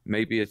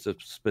maybe it's a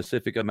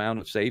specific amount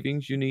of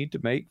savings you need to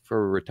make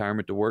for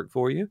retirement to work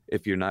for you.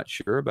 If you're not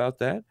sure about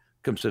that,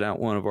 come sit down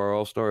with one of our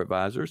all-star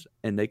advisors,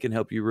 and they can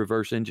help you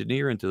reverse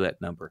engineer into that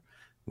number.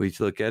 We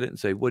look at it and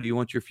say, what do you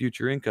want your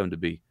future income to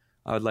be?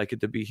 I'd like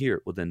it to be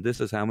here. Well, then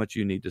this is how much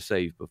you need to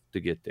save to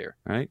get there,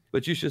 right?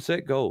 But you should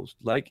set goals.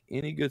 Like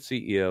any good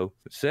CEO,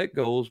 set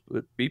goals,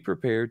 but be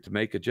prepared to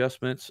make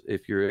adjustments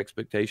if your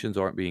expectations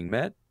aren't being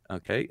met,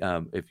 okay?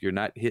 If you're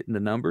not hitting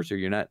the numbers or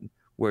you're not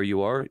where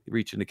you are,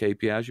 reaching the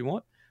KPIs you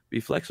want, be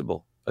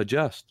flexible,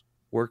 adjust,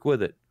 work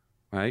with it,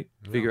 right?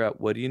 Yeah. Figure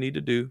out what do you need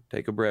to do,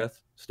 take a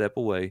breath, step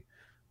away,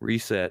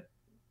 reset,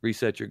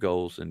 reset your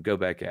goals, and go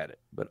back at it.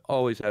 But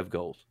always have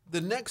goals.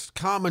 The next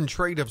common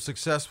trait of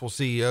successful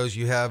CEOs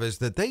you have is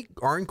that they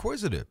are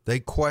inquisitive. They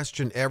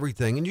question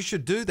everything, and you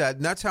should do that.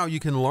 And that's how you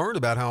can learn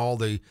about how all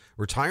the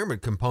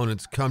retirement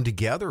components come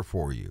together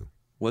for you.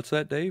 What's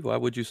that, Dave? Why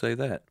would you say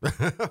that?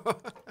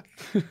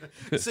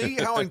 See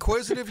how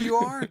inquisitive you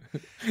are?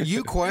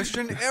 You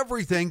question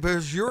everything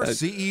because you're a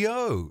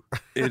CEO.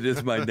 It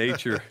is my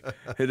nature.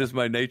 It is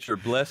my nature.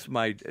 Bless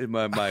my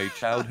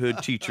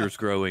childhood teachers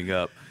growing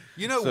up.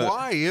 You know,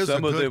 why is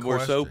some a of good them were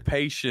so question.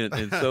 patient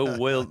and so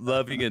well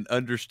loving and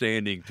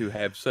understanding to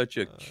have such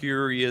a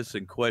curious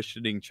and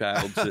questioning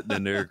child sitting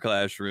in their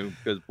classroom.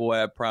 Because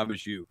boy, I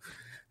promise you,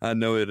 I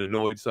know it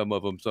annoyed some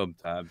of them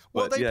sometimes.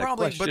 Well, but they yeah,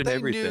 probably, but question they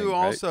everything, knew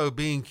right? also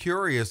being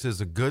curious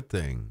is a good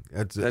thing.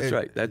 That's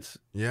right. That's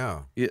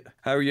yeah.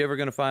 How are you ever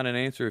going to find an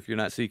answer if you're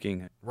not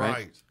seeking it?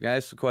 Right. You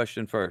ask the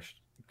question first.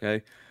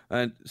 Okay.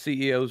 And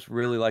CEOs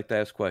really like to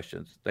ask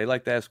questions. They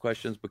like to ask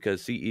questions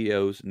because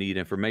CEOs need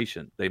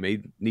information. They may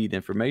need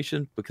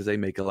information because they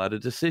make a lot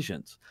of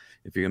decisions.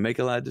 If you're going to make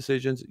a lot of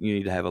decisions, you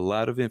need to have a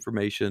lot of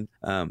information,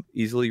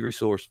 easily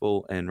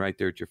resourceful, and right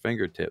there at your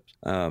fingertips.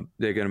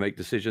 They're going to make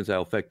decisions that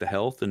will affect the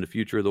health and the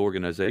future of the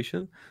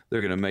organization.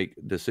 They're going to make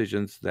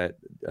decisions that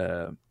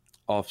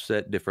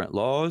offset different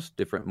laws,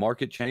 different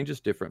market changes,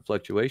 different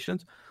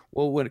fluctuations.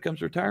 Well, when it comes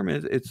to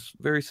retirement, it's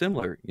very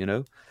similar.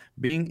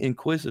 Being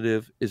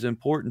inquisitive is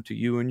important to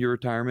you in your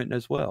retirement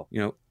as well.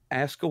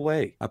 Ask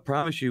away. I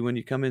promise you, when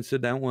you come and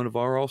sit down with one of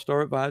our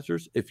all-star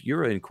advisors, if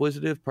you're an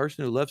inquisitive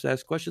person who loves to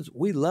ask questions,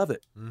 we love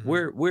it.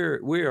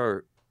 Mm-hmm. We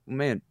are,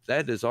 man,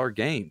 that is our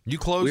game. You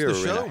close we the are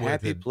show in a with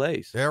happy it.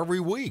 place. Every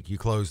week you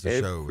close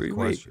the show with Every week,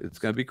 questions. it's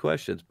going to be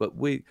questions. But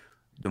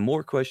the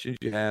more questions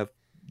you have,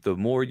 the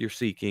more you're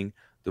seeking,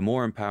 the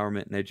more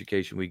empowerment and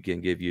education we can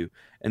give you,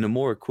 and the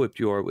more equipped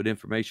you are with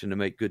information to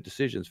make good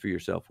decisions for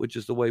yourself, which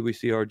is the way we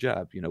see our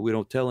job. We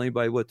don't tell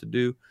anybody what to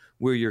do.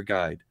 We're your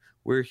guide.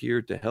 We're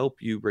here to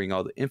help you bring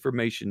all the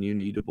information you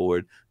need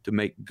aboard to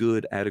make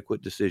good,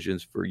 adequate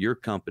decisions for your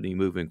company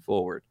moving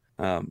forward.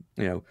 But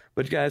you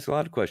guys, a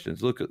lot of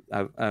questions. Look,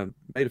 I've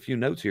made a few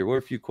notes here. What are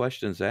a few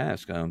questions to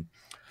ask?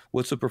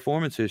 What's the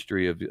performance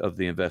history of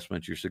the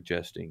investments you're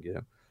suggesting?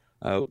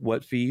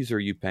 What fees are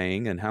you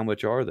paying, and how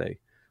much are they?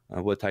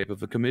 What type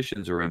of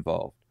commissions are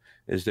involved?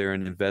 Is there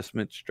an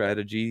investment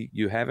strategy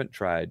you haven't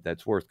tried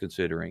that's worth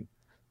considering?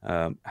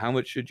 How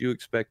much should you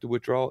expect to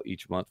withdraw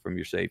each month from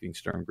your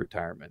savings during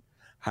retirement?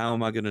 How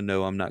am I going to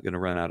know I'm not going to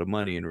run out of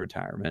money in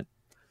retirement?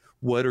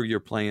 What are your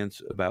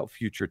plans about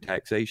future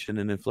taxation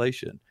and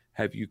inflation?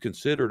 Have you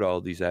considered all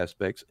these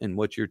aspects in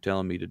what you're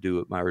telling me to do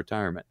at my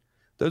retirement?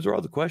 Those are all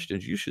the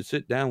questions you should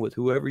sit down with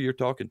whoever you're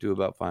talking to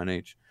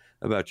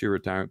about your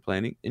retirement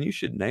planning, and you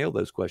should nail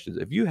those questions.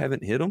 If you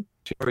haven't hit them,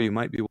 you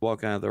might be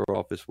walking out of their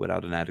office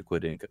without an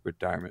adequate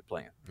retirement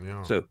plan.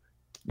 Yeah. So,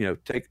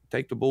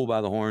 take the bull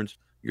by the horns.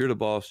 You're the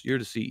boss. You're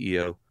the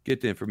CEO.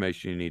 Get the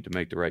information you need to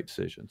make the right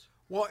decisions.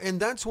 Well, and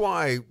that's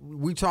why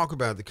we talk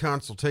about the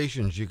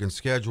consultations you can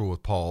schedule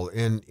with Paul.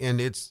 And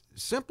it's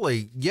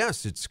simply,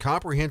 yes, it's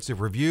comprehensive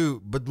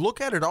review, but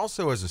look at it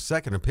also as a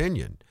second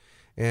opinion.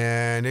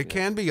 And it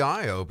can be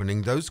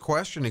eye-opening. Those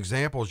question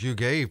examples you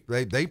gave,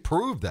 they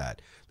prove that.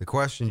 The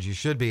questions you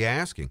should be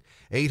asking.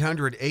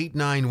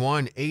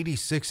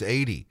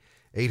 800-891-8680.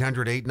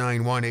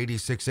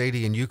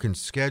 800-891-8680, and you can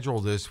schedule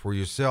this for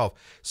yourself.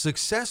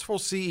 Successful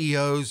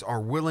CEOs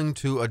are willing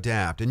to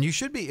adapt, and you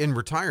should be in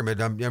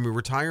retirement.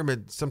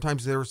 Retirement,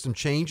 sometimes there are some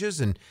changes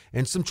and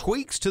some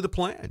tweaks to the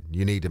plan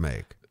you need to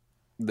make.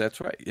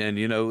 That's right. And,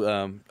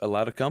 a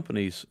lot of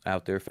companies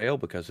out there fail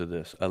because of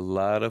this. A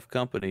lot of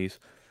companies,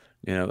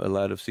 a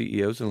lot of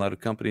CEOs and a lot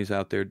of companies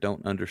out there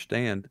don't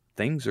understand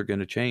things are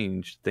going to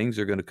change. Things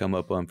are going to come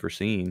up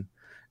unforeseen,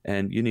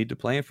 and you need to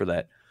plan for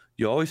that.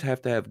 You always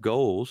have to have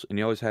goals, and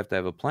you always have to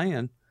have a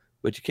plan,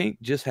 but you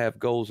can't just have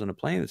goals and a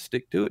plan and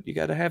stick to it. You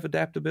got to have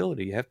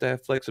adaptability. You have to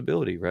have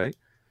flexibility, right?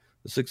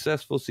 The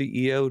successful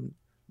CEO,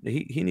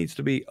 he needs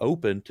to be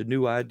open to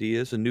new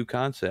ideas and new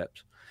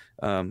concepts.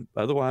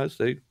 Otherwise,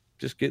 they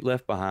just get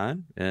left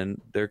behind, and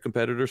their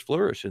competitors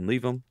flourish and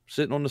leave them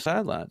sitting on the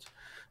sidelines.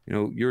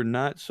 You're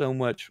not so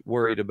much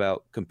worried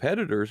about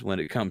competitors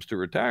when it comes to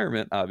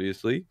retirement,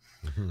 obviously,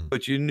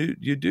 but you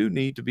do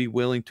need to be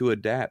willing to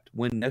adapt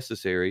when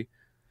necessary.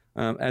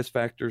 As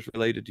factors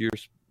related to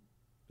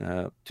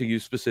you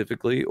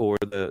specifically, or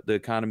the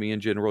economy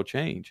in general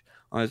change,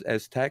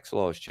 as tax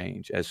laws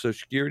change, as Social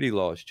Security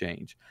laws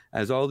change,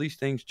 as all these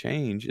things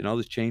change and all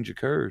this change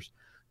occurs,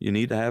 you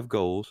need to have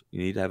goals,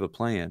 you need to have a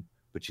plan,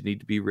 but you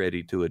need to be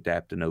ready to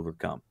adapt and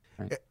overcome.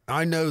 Right?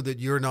 I know that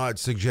you're not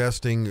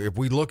suggesting, if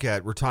we look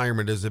at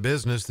retirement as a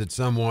business, that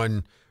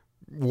someone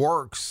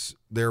works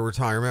their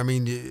retirement. I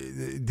mean,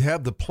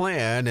 have the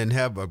plan and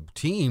have a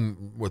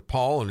team with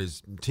Paul and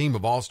his team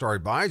of all-star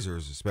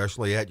advisors,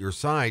 especially at your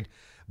side,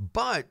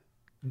 but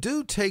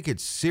do take it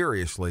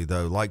seriously,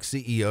 though, like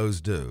CEOs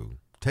do.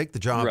 Take the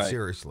job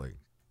seriously.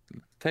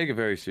 Take it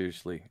very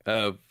seriously.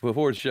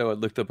 Before the show, I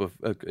looked up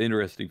an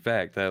interesting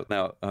fact.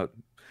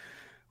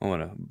 I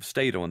want to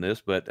state on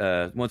this, but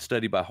one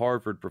study by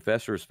Harvard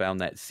professors found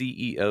that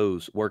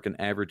CEOs work an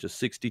average of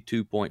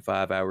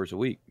 62.5 hours a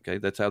week. Okay,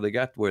 that's how they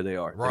got to where they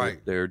are. Right.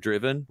 They're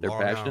driven, they're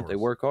Long passionate, they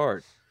hours. work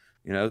hard.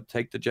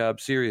 Take the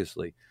job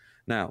seriously.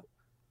 Now,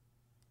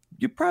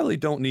 you probably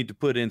don't need to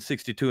put in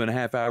 62 and a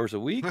half hours a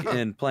week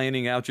in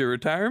planning out your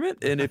retirement.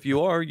 And if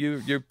you are,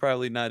 you're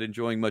probably not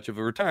enjoying much of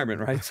a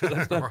retirement, right? So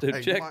that's not the Right.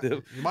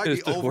 objective, You might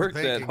is be to work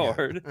that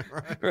overthinking it.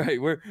 hard.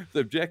 Right. Where the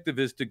objective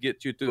is to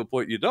get you to a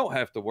point you don't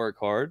have to work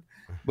hard,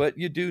 but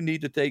you do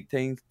need to take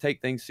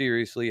things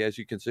seriously as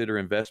you consider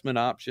investment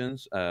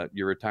options,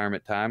 your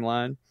retirement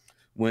timeline,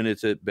 when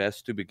it's at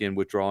best to begin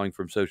withdrawing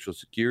from Social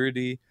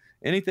Security,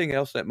 anything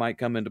else that might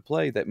come into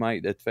play that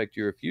might affect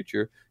your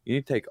future. You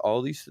need to take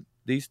all these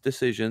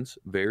decisions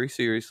very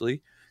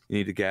seriously. You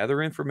need to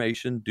gather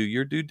information, do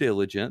your due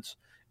diligence,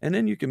 and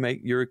then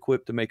you're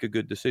equipped to make a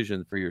good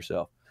decision for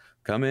yourself.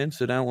 Come in,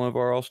 sit down with one of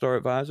our all-star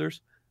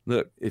advisors.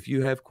 Look, if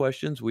you have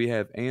questions, we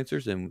have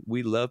answers, and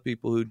we love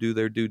people who do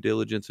their due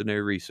diligence and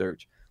their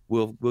research.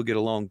 We'll get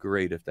along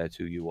great if that's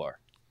who you are.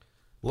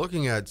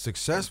 Looking at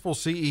successful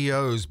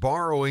CEOs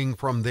borrowing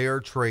from their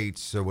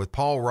traits with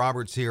Paul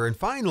Roberts here. And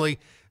finally,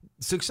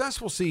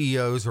 successful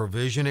CEOs are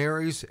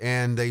visionaries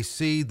and they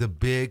see the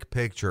big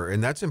picture,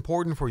 and that's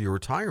important for your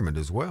retirement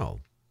as well.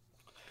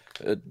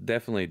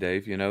 Definitely,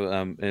 Dave.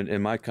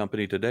 In my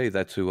company today,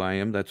 that's who I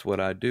am. That's what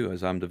I do,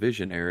 as I'm the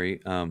visionary.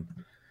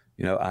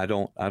 I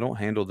don't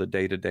handle the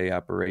day-to-day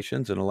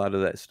operations and a lot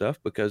of that stuff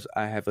because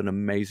I have an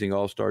amazing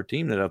all-star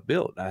team that I've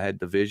built. I had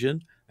the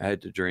vision, I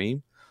had the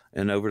dream,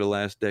 and over the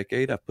last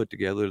decade, I've put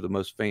together the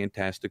most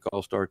fantastic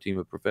all-star team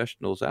of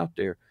professionals out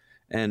there.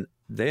 And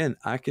then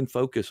I can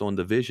focus on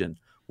the vision.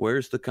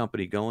 Where's the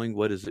company going?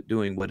 What is it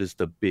doing? What is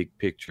the big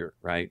picture,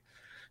 right?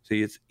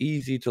 See, it's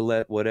easy to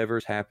let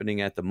whatever's happening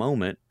at the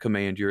moment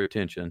command your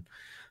attention.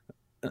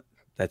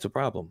 That's a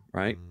problem,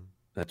 right? Mm-hmm.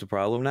 That's a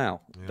problem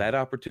now. Yeah. That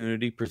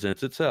opportunity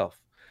presents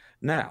itself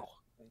now.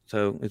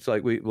 So it's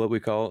like what we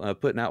call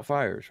putting out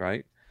fires,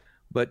 right?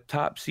 But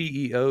top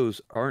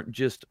CEOs aren't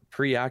just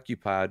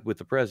preoccupied with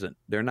the present.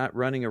 They're not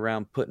running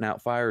around putting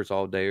out fires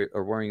all day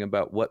or worrying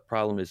about what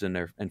problem is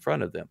in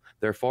front of them.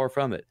 They're far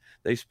from it.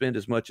 They spend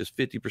as much as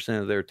 50%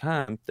 of their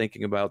time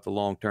thinking about the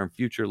long-term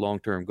future,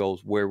 long-term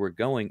goals, where we're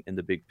going in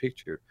the big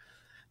picture.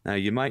 Now,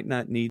 you might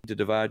not need to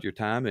divide your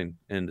time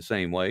in the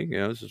same way.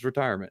 This is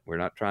retirement. We're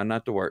not trying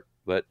not to work,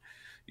 but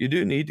you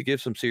do need to give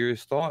some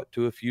serious thought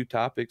to a few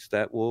topics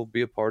that will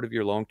be a part of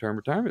your long-term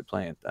retirement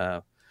plan.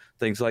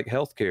 Things like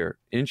healthcare,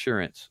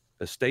 insurance,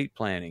 estate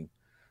planning.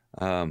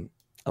 A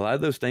lot of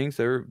those things,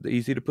 they're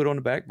easy to put on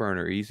the back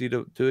burner, easy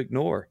to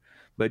ignore.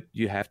 But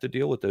you have to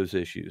deal with those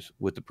issues,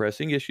 with the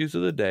pressing issues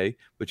of the day,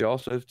 but you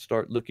also have to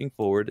start looking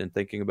forward and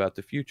thinking about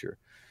the future.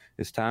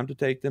 It's time to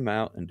take them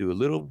out and do a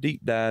little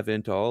deep dive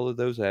into all of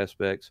those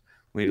aspects.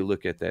 We need to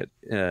look at that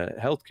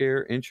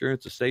healthcare,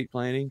 insurance, estate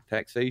planning,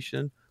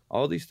 taxation,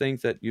 all these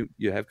things that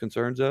you have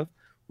concerns of.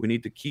 We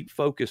need to keep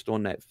focused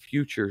on that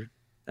future,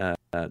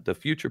 the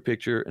future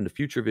picture and the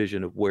future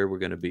vision of where we're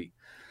going to be.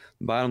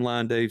 Bottom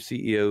line, Dave,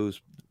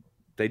 CEOs,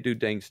 they do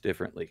things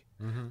differently.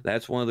 Mm-hmm.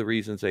 That's one of the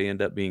reasons they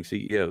end up being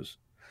CEOs.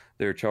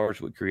 They're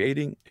charged with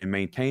creating and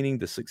maintaining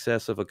the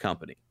success of a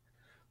company.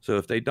 So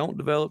if they don't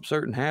develop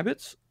certain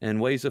habits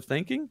and ways of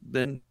thinking,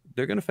 then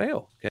they're going to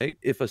fail. Okay.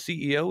 If a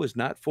CEO is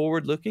not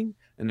forward looking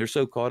and they're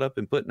so caught up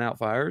in putting out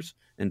fires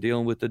and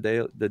dealing with the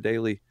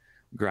daily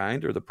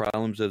grind or the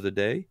problems of the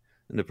day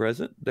in the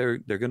present, they're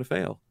going to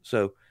fail.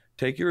 So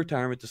take your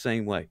retirement the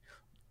same way.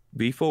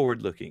 Be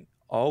forward looking.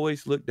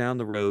 Always look down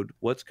the road.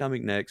 What's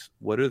coming next?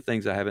 What are the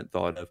things I haven't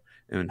thought of?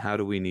 And how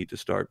do we need to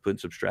start putting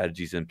some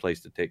strategies in place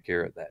to take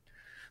care of that?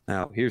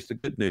 Now, here's the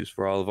good news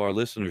for all of our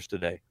listeners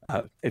today.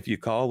 If you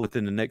call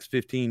within the next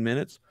 15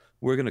 minutes,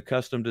 we're going to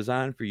custom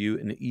design for you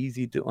an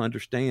easy to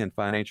understand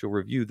financial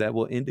review that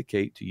will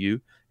indicate to you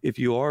if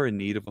you are in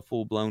need of a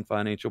full-blown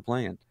financial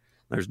plan.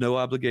 There's no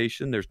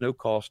obligation. There's no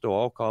cost to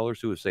all callers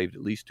who have saved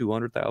at least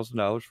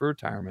 $200,000 for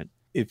retirement.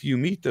 If you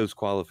meet those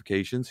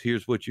qualifications,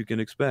 here's what you can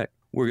expect.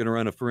 We're going to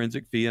run a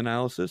forensic fee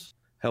analysis,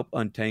 help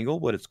untangle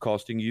what it's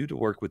costing you to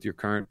work with your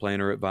current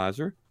plan or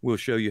advisor. We'll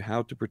show you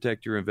how to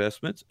protect your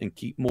investments and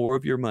keep more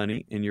of your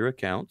money in your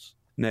accounts.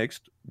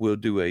 Next, we'll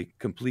do a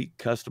complete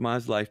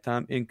customized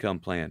lifetime income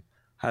plan.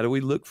 How do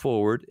we look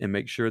forward and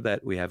make sure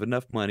that we have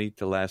enough money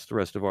to last the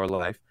rest of our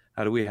life?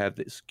 How do we have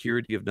the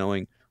security of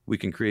knowing we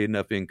can create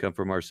enough income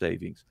from our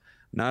savings?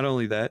 Not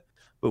only that,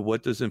 but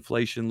what does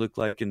inflation look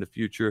like in the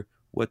future?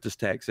 What does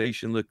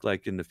taxation look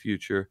like in the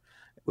future?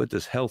 What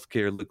does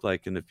healthcare look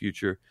like in the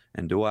future?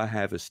 And do I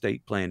have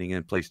estate planning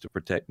in place to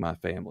protect my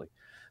family?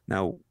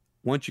 Now,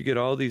 once you get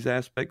all these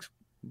aspects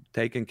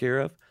taken care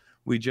of,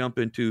 we jump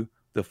into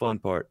the fun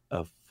part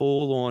of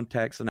full-on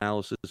tax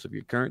analysis of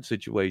your current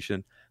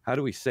situation. How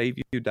do we save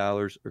you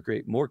dollars or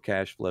create more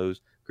cash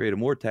flows, create a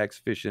more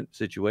tax-efficient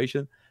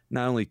situation,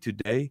 not only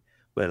today,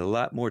 but a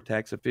lot more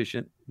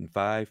tax-efficient in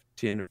 5,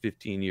 10, or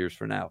 15 years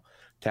from now?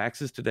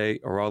 Taxes today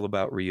are all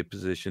about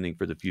repositioning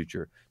for the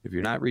future. If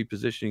you're not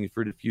repositioning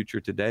for the future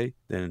today,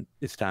 then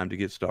it's time to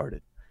get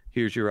started.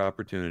 Here's your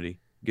opportunity.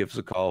 give us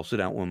a call. Sit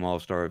down with them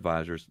All-Star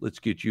Advisors. Let's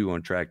get you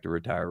on track to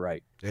retire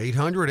right.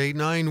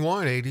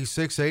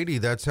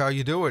 800-891-8680. That's how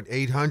you do it.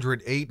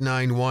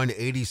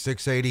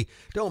 800-891-8680.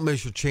 Don't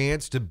miss your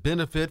chance to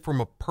benefit from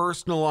a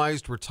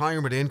personalized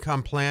retirement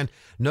income plan.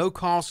 No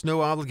cost,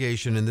 no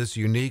obligation in this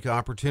unique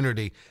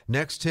opportunity.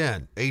 Next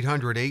 10,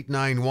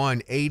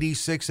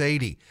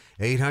 800-891-8680.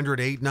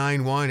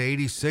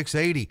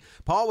 800-891-8680.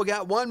 Paul, we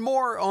got one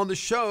more on the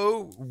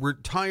show.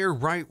 Retire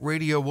Right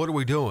Radio. What are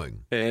we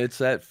doing? It's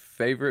that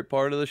favorite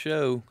part of the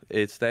show.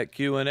 It's that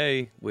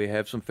Q&A. We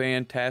have some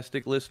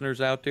fantastic listeners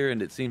out there,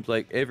 and it seems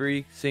like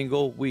every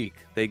single week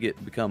they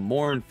become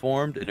more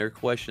informed and their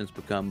questions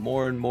become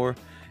more and more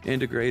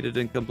integrated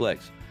and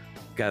complex.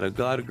 Got a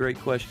lot of great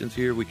questions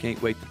here. We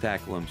can't wait to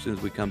tackle them as soon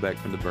as we come back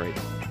from the break.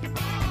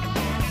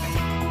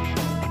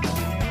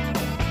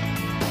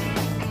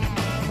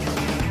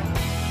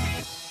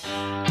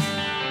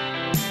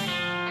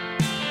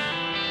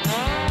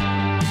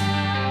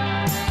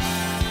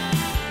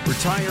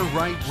 Retire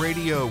Right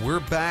Radio.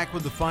 We're back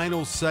with the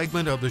final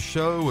segment of the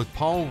show with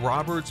Paul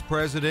Roberts,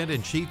 President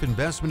and Chief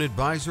Investment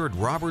Advisor at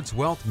Roberts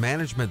Wealth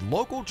Management,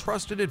 local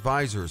trusted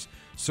advisors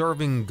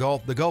serving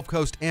the Gulf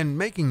Coast and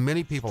making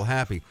many people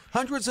happy.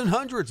 Hundreds and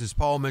hundreds, as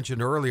Paul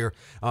mentioned earlier.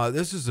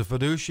 This is a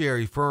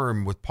fiduciary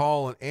firm with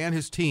Paul and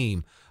his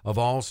team of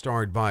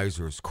All-Star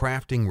Advisors,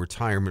 crafting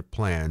retirement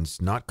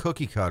plans, not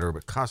cookie cutter,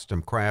 but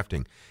custom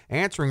crafting,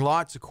 answering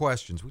lots of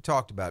questions. We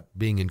talked about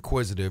being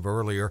inquisitive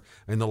earlier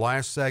in the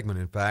last segment.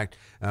 In fact,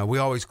 we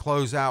always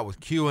close out with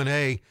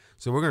Q&A.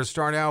 So we're going to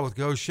start out with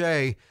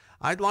Gaucher.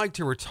 I'd like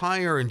to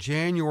retire in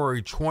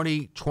January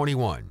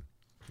 2021.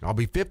 I'll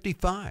be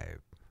 55.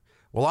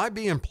 Will I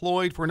be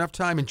employed for enough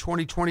time in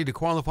 2020 to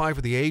qualify for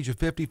the age of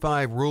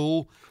 55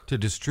 rule to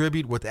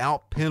distribute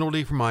without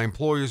penalty from my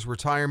employer's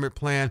retirement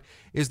plan?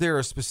 Is there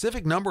a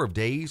specific number of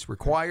days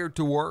required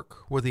to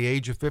work with the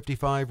age of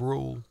 55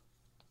 rule?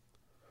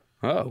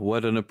 Oh,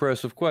 what an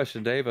impressive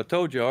question, Dave. I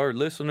told you our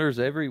listeners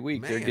every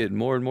week, they're getting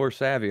more and more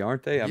savvy,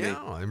 aren't they? I mean,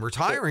 and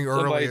retiring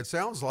early, it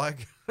sounds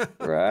like.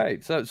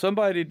 Right. So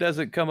somebody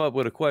doesn't come up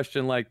with a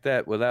question like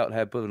that without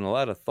putting a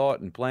lot of thought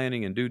and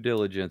planning and due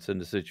diligence in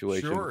the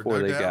situation before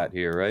they got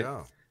here, right?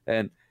 Yeah.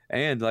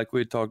 And like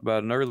we had talked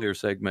about in earlier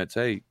segments,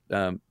 hey,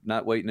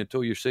 not waiting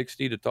until you're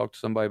 60 to talk to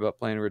somebody about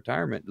planning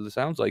retirement. It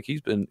sounds like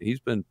he's been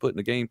putting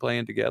a game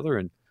plan together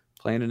and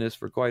planning this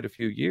for quite a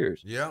few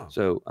years. Yeah.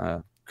 So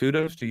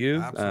kudos to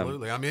you.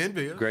 Absolutely. I'm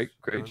envious. Great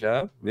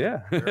job.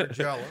 Yeah. Very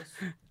jealous.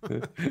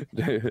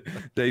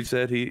 Dave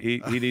said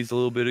he needs a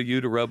little bit of you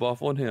to rub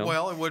off on him.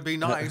 Well, it would be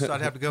nice. I'd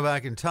have to go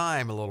back in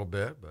time a little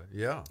bit, but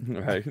yeah.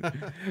 Right.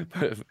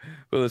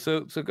 Well,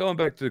 so going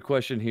back to the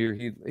question here,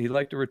 he'd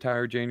like to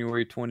retire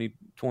January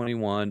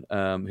 2021.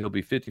 He'll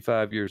be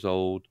 55 years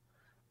old.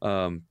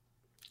 To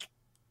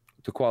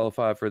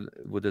qualify for,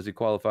 does he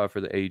qualify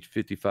for the age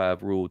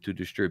 55 rule to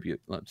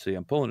distribute? Let's see.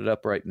 I'm pulling it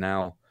up right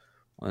now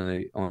on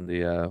the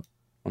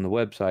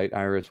website,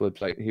 IRS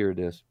website. Here it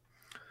is.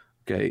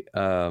 Okay.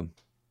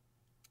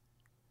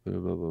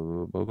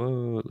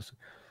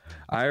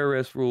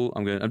 IRS rule.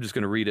 I'm just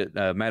gonna read it.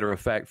 Matter of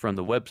fact, from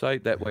the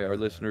website. That way, our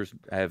listeners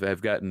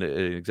have gotten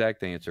an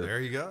exact answer. There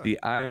you go. The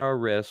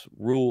IRS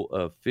rule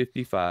of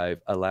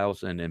 55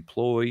 allows an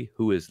employee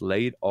who is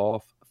laid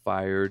off,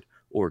 fired,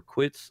 or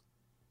quits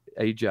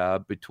a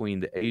job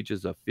between the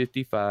ages of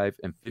 55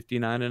 and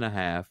 59 and a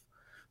half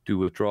to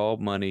withdraw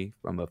money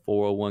from a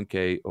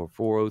 401k or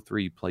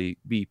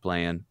 403b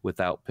plan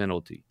without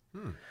penalty.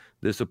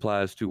 This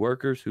applies to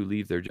workers who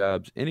leave their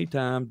jobs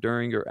anytime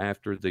during or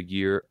after the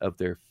year of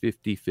their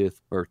 55th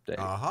birthday.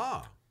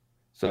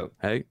 So,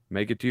 hey,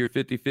 make it to your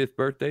 55th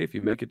birthday. If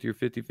you make it to your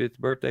 55th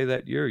birthday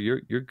that year,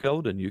 you're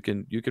golden. You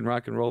can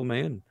rock and roll,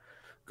 man.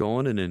 Go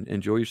on and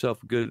enjoy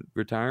yourself a good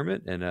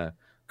retirement, and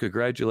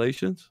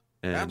congratulations.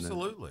 And,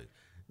 absolutely.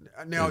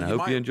 Now, I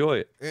hope you enjoy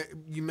it.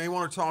 You may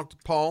want to talk to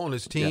Paul and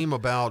his team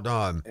about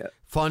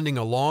funding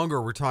a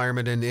longer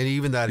retirement and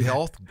even that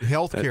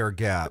health care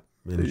gap.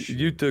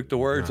 You took the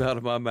words out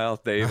of my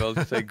mouth, Dave. I was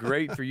going to say,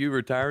 great for you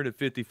retiring at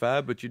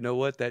 55, but you know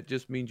what? That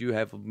just means you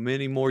have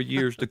many more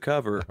years to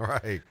cover.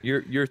 Right.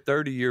 Your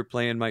 30-year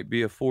plan might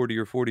be a 40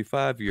 or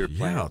 45-year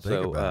plan. Yeah,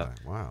 think about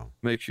it. Wow.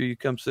 Make sure you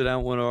come sit down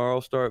with one of our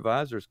All-Star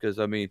Advisors, because,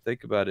 I mean,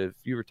 think about it. If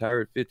you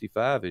retire at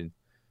 55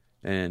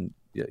 and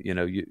you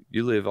know,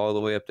 you live all the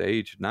way up to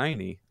age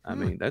 90. I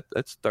mean,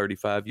 that's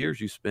 35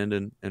 years you spend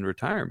in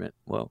retirement.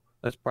 Well,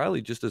 that's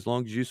probably just as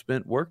long as you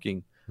spent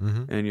working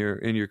in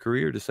your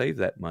career to save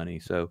that money.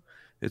 So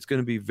it's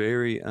going to be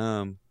very, you're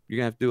going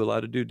to have to do a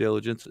lot of due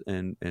diligence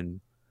and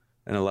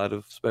a lot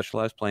of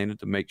specialized planning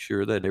to make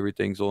sure that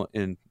everything's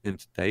in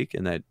take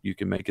and that you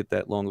can make it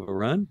that long of a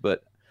run.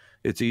 But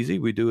it's easy.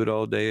 We do it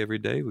all day, every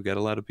day. We got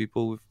a lot of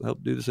people who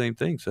help do the same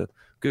thing. So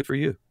good for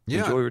you.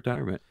 Yeah. Enjoy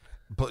retirement.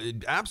 But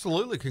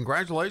absolutely,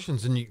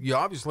 congratulations, and you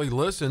obviously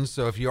listen.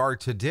 So if you are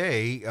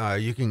today,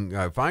 you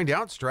can find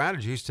out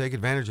strategies, take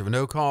advantage of a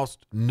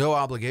no-cost,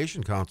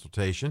 no-obligation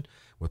consultation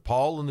with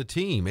Paul and the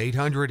team.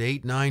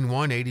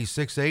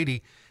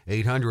 800-891-8680,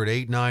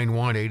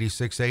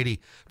 800-891-8680.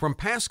 From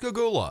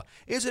Pascagoula,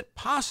 is it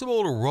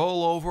possible to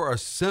roll over a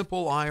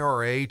simple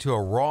IRA to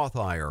a Roth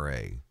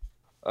IRA?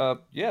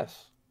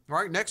 Yes. All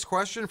right, next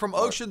question from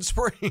Ocean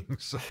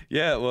Springs.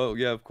 Yeah, well,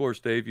 yeah, of course,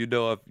 Dave. You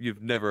know,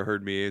 you've never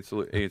heard me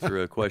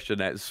answer a question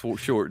that's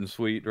short and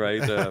sweet, right?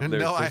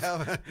 No, I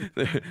haven't.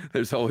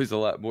 There's always a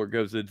lot more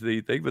goes into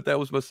the thing, but that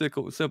was my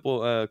simple,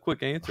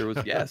 quick answer was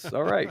yes.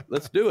 All right,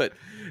 let's do it.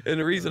 And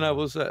the reason I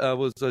was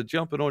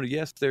jumping on a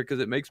yes there because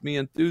it makes me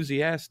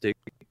enthusiastic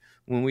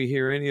when we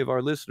hear any of our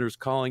listeners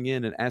calling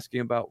in and asking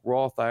about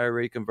Roth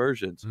IRA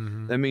conversions.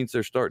 Mm-hmm. That means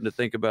they're starting to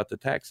think about the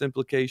tax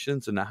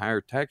implications and the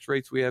higher tax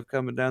rates we have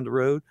coming down the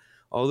road,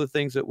 all the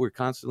things that we're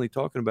constantly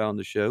talking about on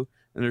the show,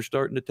 and they're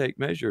starting to take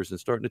measures and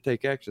starting to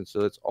take action. So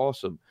that's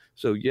awesome.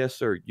 So yes,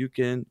 sir, you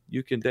can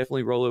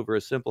definitely roll over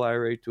a simple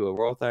IRA to a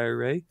Roth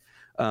IRA.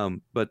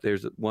 But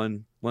there's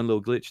one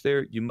little glitch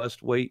there. You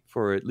must wait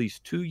for at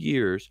least 2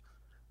 years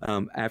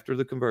after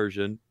the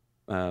conversion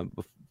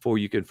before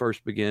you can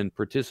first begin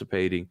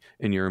participating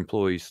in your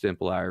employee's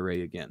simple IRA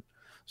again.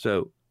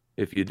 So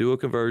if you do a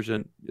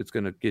conversion, it's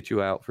going to get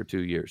you out for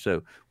 2 years.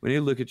 So we need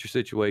to look at your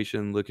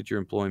situation, look at your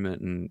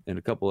employment, and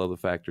a couple other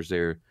factors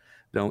there.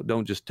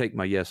 Don't just take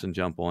my yes and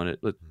jump on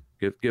it.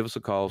 Give us a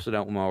call, sit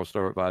down with my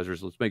All-Star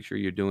advisors. Let's make sure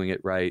you're doing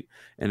it right,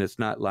 and it's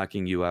not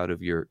locking you out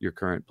of your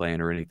current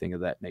plan or anything of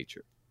that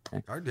nature.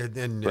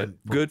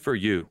 But good for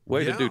you.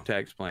 Way to do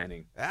tax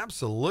planning.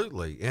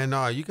 Absolutely. And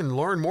you can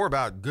learn more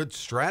about good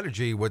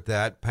strategy with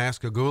that,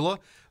 Pascagoula,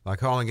 by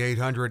calling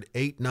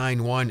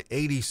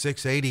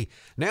 800-891-8680.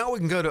 Now we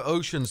can go to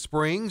Ocean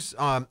Springs.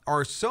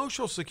 Are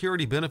Social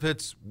Security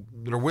benefits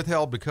that are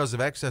withheld because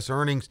of excess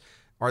earnings,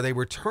 are they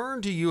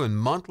returned to you in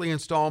monthly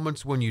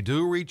installments when you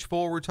do reach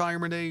full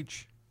retirement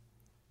age?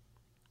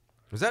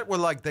 Is that what,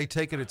 like, they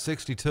take it at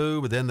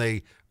 62, but then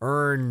they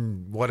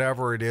earn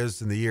whatever it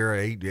is in the year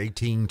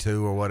 18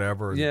 or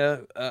whatever? Yeah,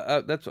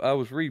 I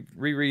was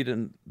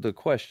rereading the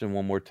question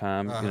one more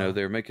time. Uh-huh. You know,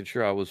 they're making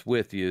sure I was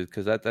with you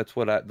because that's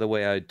what the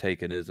way I'd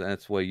taken is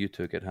that's the way you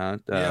took it, huh?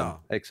 Yeah.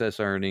 Excess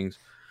earnings.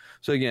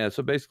 So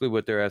basically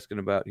what they're asking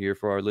about here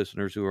for our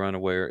listeners who are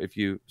unaware, if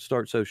you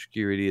start Social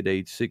Security at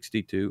age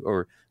 62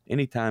 or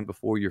any time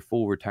before your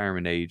full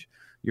retirement age,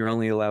 you're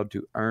only allowed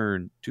to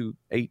earn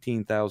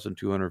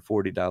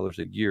 $18,240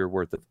 a year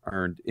worth of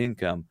earned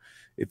income.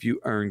 If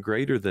you earn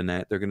greater than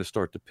that, they're going to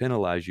start to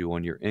penalize you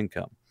on your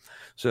income.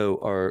 So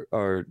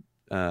our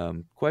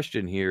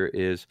question here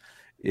is,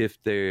 if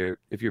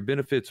your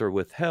benefits are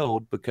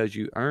withheld because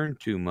you earn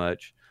too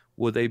much,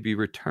 will they be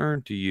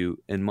returned to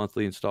you in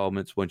monthly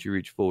installments once you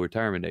reach full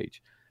retirement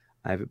age?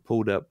 I have it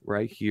pulled up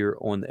right here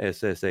on the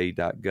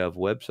SSA.gov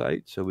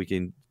website, so we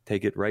can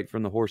take it right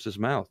from the horse's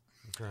mouth.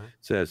 Okay. It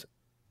says,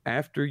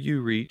 after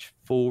you reach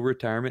full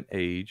retirement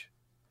age,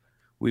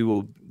 we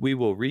will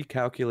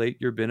recalculate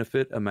your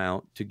benefit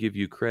amount to give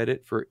you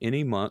credit for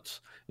any months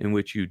in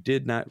which you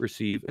did not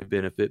receive a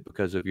benefit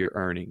because of your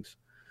earnings.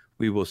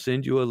 We will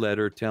send you a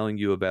letter telling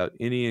you about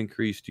any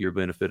increase to your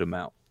benefit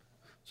amount.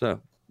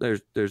 So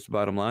there's the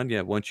bottom line.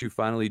 Yeah, once you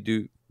finally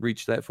do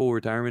reach that full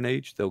retirement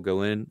age, they'll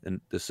go in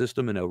the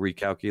system and they'll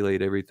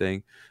recalculate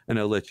everything, and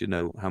they'll let you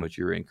know how much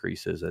your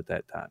increase is at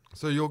that time.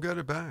 So you'll get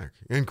it back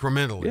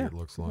incrementally, Yeah. it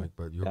looks like,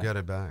 but you'll get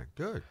it back.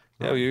 Good.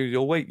 Yeah,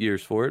 you'll wait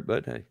years for it,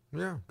 but hey.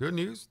 Yeah, good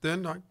news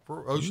then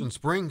for Ocean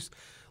Springs.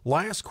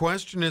 Last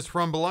question is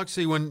from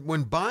Biloxi.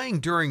 When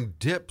buying during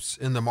dips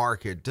in the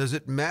market, does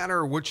it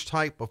matter which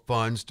type of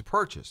funds to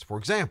purchase? For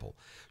example,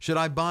 should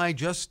I buy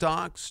just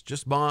stocks,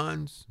 just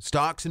bonds,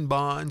 stocks and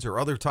bonds, or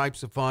other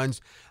types of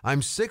funds?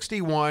 I'm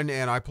 61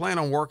 and I plan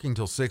on working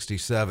till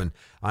 67.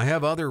 I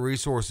have other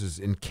resources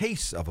in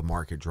case of a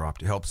market drop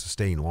to help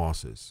sustain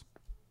losses.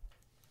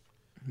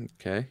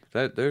 Okay,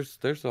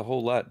 there's a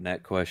whole lot in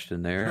that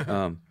question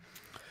there.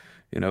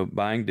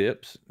 Buying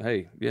dips.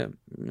 Hey, yeah,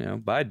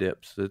 buy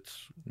dips.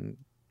 It's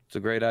a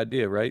great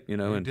idea, right?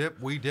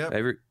 We dip.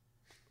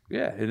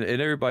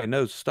 And everybody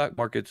knows stock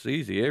market's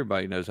easy.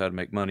 Everybody knows how to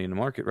make money in the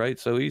market, right?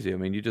 It's so easy. I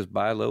mean, you just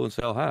buy low and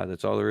sell high.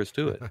 That's all there is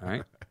to it,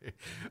 right?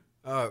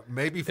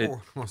 Maybe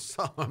for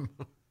some.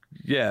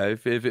 Yeah,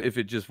 if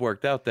it just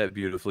worked out that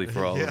beautifully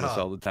for all of us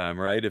all the time,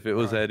 right? If it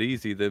was that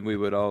easy, then we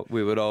would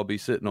all be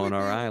sitting on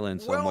our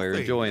island somewhere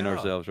enjoying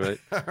ourselves, right?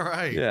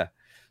 Right. Yeah.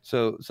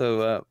 So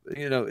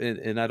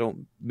and I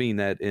don't mean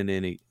that in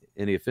any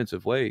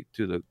offensive way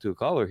to a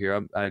caller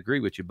here. I agree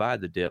with you. Buy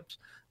the dips,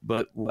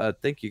 but I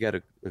think you got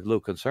a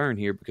little concern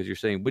here because you're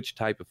saying which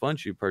type of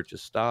funds you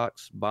purchase: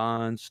 stocks,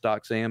 bonds,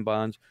 stocks and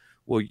bonds.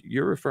 Well,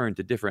 you're referring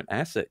to different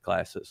asset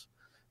classes.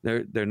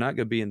 They're not going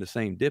to be in the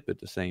same dip at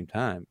the same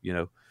time.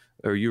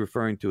 Are you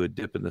referring to a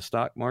dip in the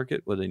stock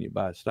market? Well, then you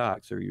buy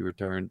stocks. Or are you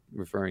referring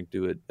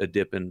to a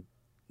dip in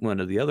one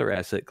of the other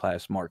asset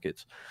class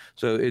markets?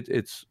 So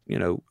it's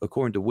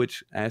according to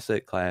which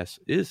asset class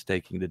is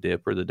taking the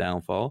dip or the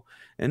downfall,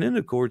 and then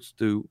according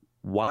to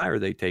why are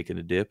they taking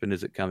a dip and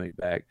is it coming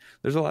back?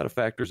 There's a lot of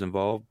factors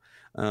involved.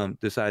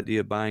 This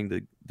idea of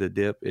buying the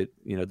dip,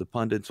 the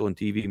pundits on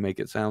TV make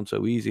it sound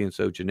so easy and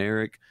so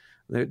generic.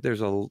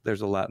 There's a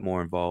lot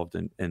more involved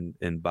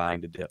in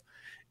buying the dip.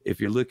 if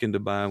you're looking to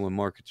buy when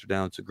markets are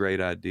down, it's a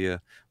great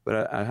idea.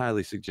 But I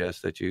highly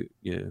suggest that you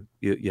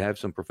have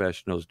some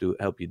professionals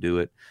help you do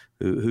it,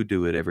 who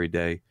do it every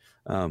day.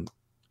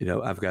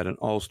 I've got an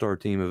all-star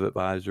team of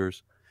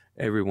advisors.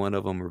 Every one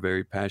of them are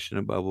very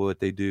passionate about what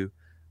they do.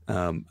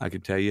 I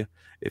can tell you,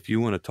 if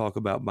you want to talk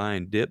about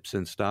buying dips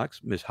and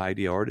stocks, Miss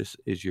Heidi Artis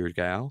is your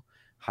gal.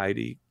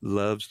 Heidi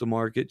loves the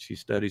market. She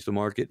studies the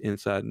market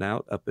inside and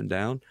out, up and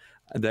down.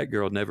 And that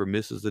girl never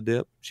misses a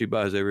dip. She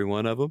buys every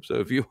one of them. So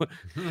if you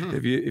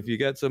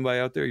got somebody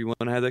out there you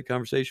want to have that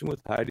conversation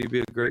with, Heidi would be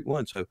a great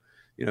one. So,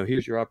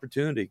 here's your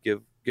opportunity.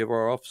 Give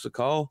our office a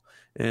call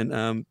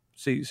and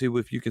see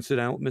if you can sit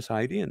down with Miss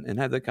Heidi and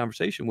have that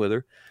conversation with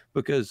her,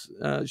 because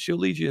she'll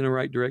lead you in the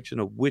right direction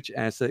of which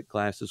asset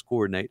classes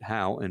coordinate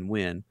how and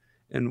when,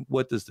 and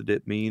what does the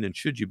dip mean, and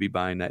should you be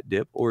buying that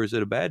dip, or is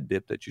it a bad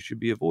dip that you should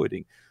be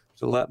avoiding?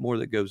 There's a lot more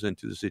that goes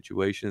into the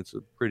situation. It's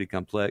pretty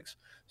complex.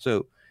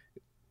 So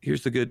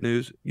here's the good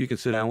news. You can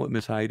sit down with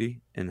Miss Heidi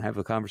and have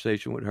a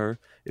conversation with her.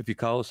 If you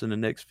call us in the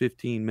next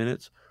 15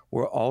 minutes,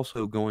 we're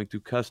also going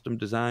to custom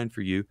design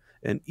for you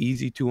an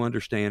easy to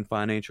understand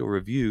financial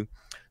review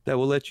that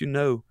will let you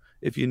know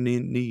if you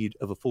need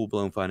of a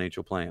full-blown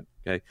financial plan.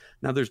 Okay.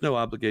 Now, there's no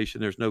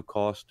obligation. There's no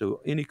cost to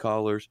any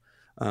callers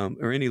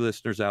or any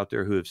listeners out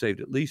there who have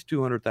saved at least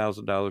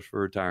 $200,000 for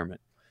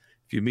retirement.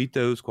 If you meet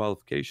those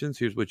qualifications,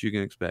 here's what you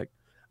can expect.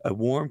 A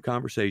warm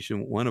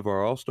conversation with one of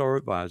our all-star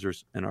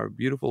advisors in our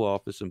beautiful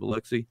office in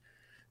Biloxi.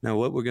 Now,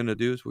 what we're going to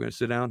do is we're going to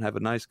sit down, have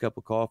a nice cup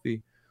of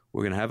coffee.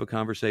 We're going to have a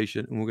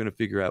conversation, and we're going to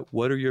figure out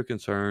what are your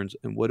concerns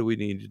and what do we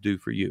need to do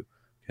for you.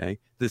 Okay.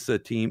 This is a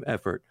team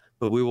effort,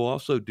 but we will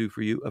also do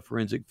for you a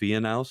forensic fee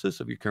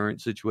analysis of your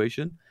current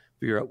situation,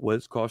 figure out what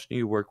it's costing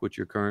you to work with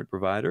your current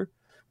provider.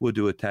 We'll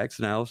do a tax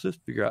analysis,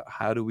 figure out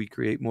how do we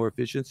create more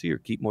efficiency or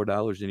keep more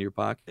dollars in your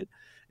pocket.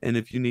 And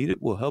if you need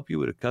it, we'll help you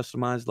with a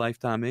customized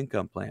lifetime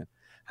income plan.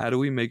 How do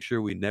we make sure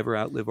we never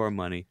outlive our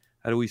money?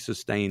 How do we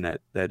sustain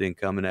that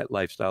income and that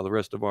lifestyle the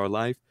rest of our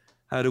life?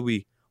 How do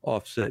we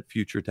offset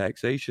future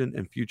taxation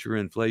and future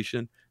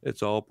inflation?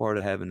 It's all part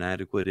of having an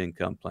adequate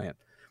income plan.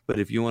 But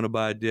if you want to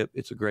buy a dip,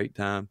 it's a great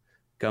time.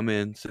 Come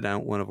in, sit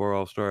down with one of our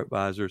all-star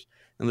advisors,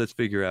 and let's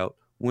figure out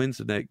when's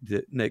the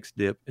next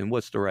dip and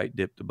what's the right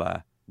dip to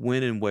buy.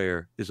 When and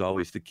where is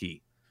always the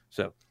key.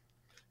 So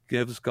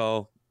give us a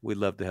call. We'd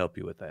love to help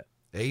you with that.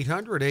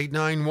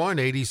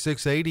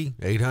 800-891-8680,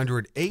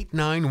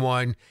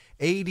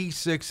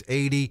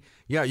 800-891-8680.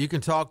 Yeah, you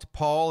can talk to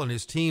Paul and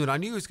his team. And I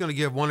knew he was going to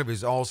give one of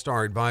his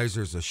all-star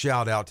advisors a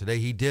shout out today.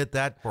 He did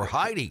that for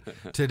Heidi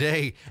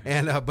today.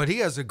 And but he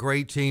has a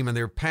great team, and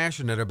they're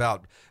passionate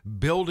about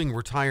building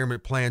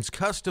retirement plans,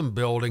 custom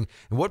building.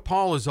 And what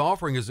Paul is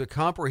offering is a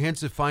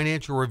comprehensive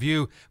financial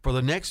review for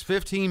the next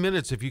 15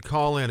 minutes if you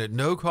call in at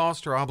no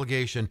cost or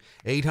obligation.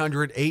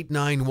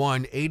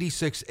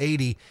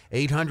 800-891-8680,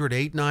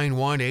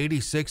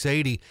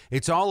 800-891-8680.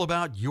 It's all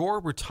about your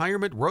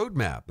retirement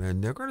roadmap.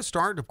 And they're going to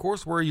start, of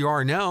course, where you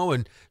are now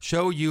and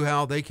show you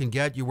how they can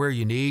get you where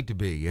you need to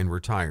be in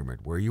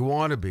retirement, where you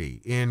want to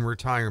be in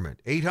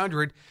retirement.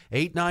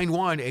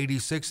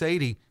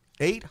 800-891-8680,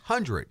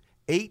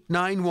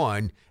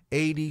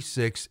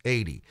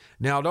 800-891-8680.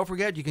 Now, don't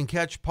forget, you can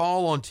catch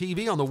Paul on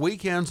TV on the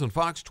weekends on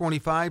Fox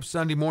 25,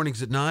 Sunday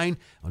mornings at 9,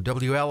 on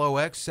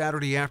WLOX,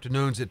 Saturday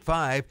afternoons at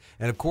 5.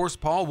 And, of course,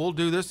 Paul, we'll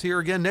do this here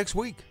again next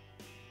week.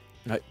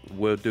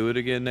 We'll do it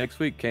again next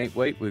week. Can't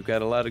wait. We've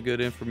got a lot of good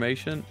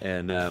information,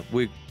 and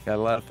we've got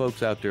a lot of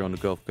folks out there on the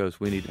Gulf Coast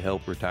we need to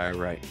help retire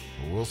right.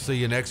 We'll see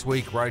you next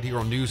week right here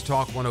on News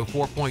Talk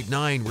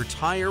 104.9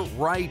 Retire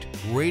Right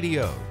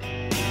Radio.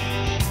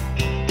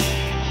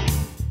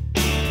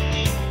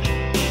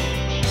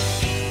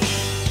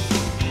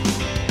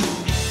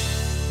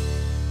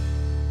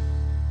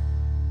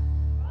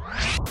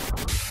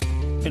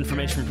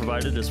 Information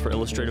provided is for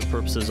illustrative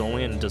purposes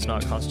only and does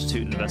not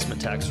constitute investment,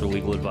 tax, or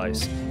legal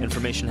advice.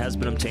 Information has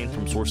been obtained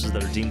from sources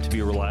that are deemed to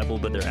be reliable,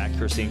 but their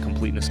accuracy and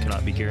completeness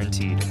cannot be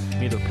guaranteed.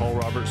 Neither Paul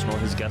Roberts nor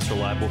his guests are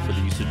liable for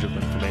the usage of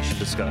information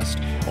discussed.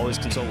 Always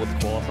consult with a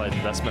qualified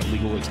investment,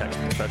 legal, or tax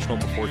professional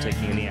before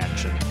taking any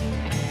action.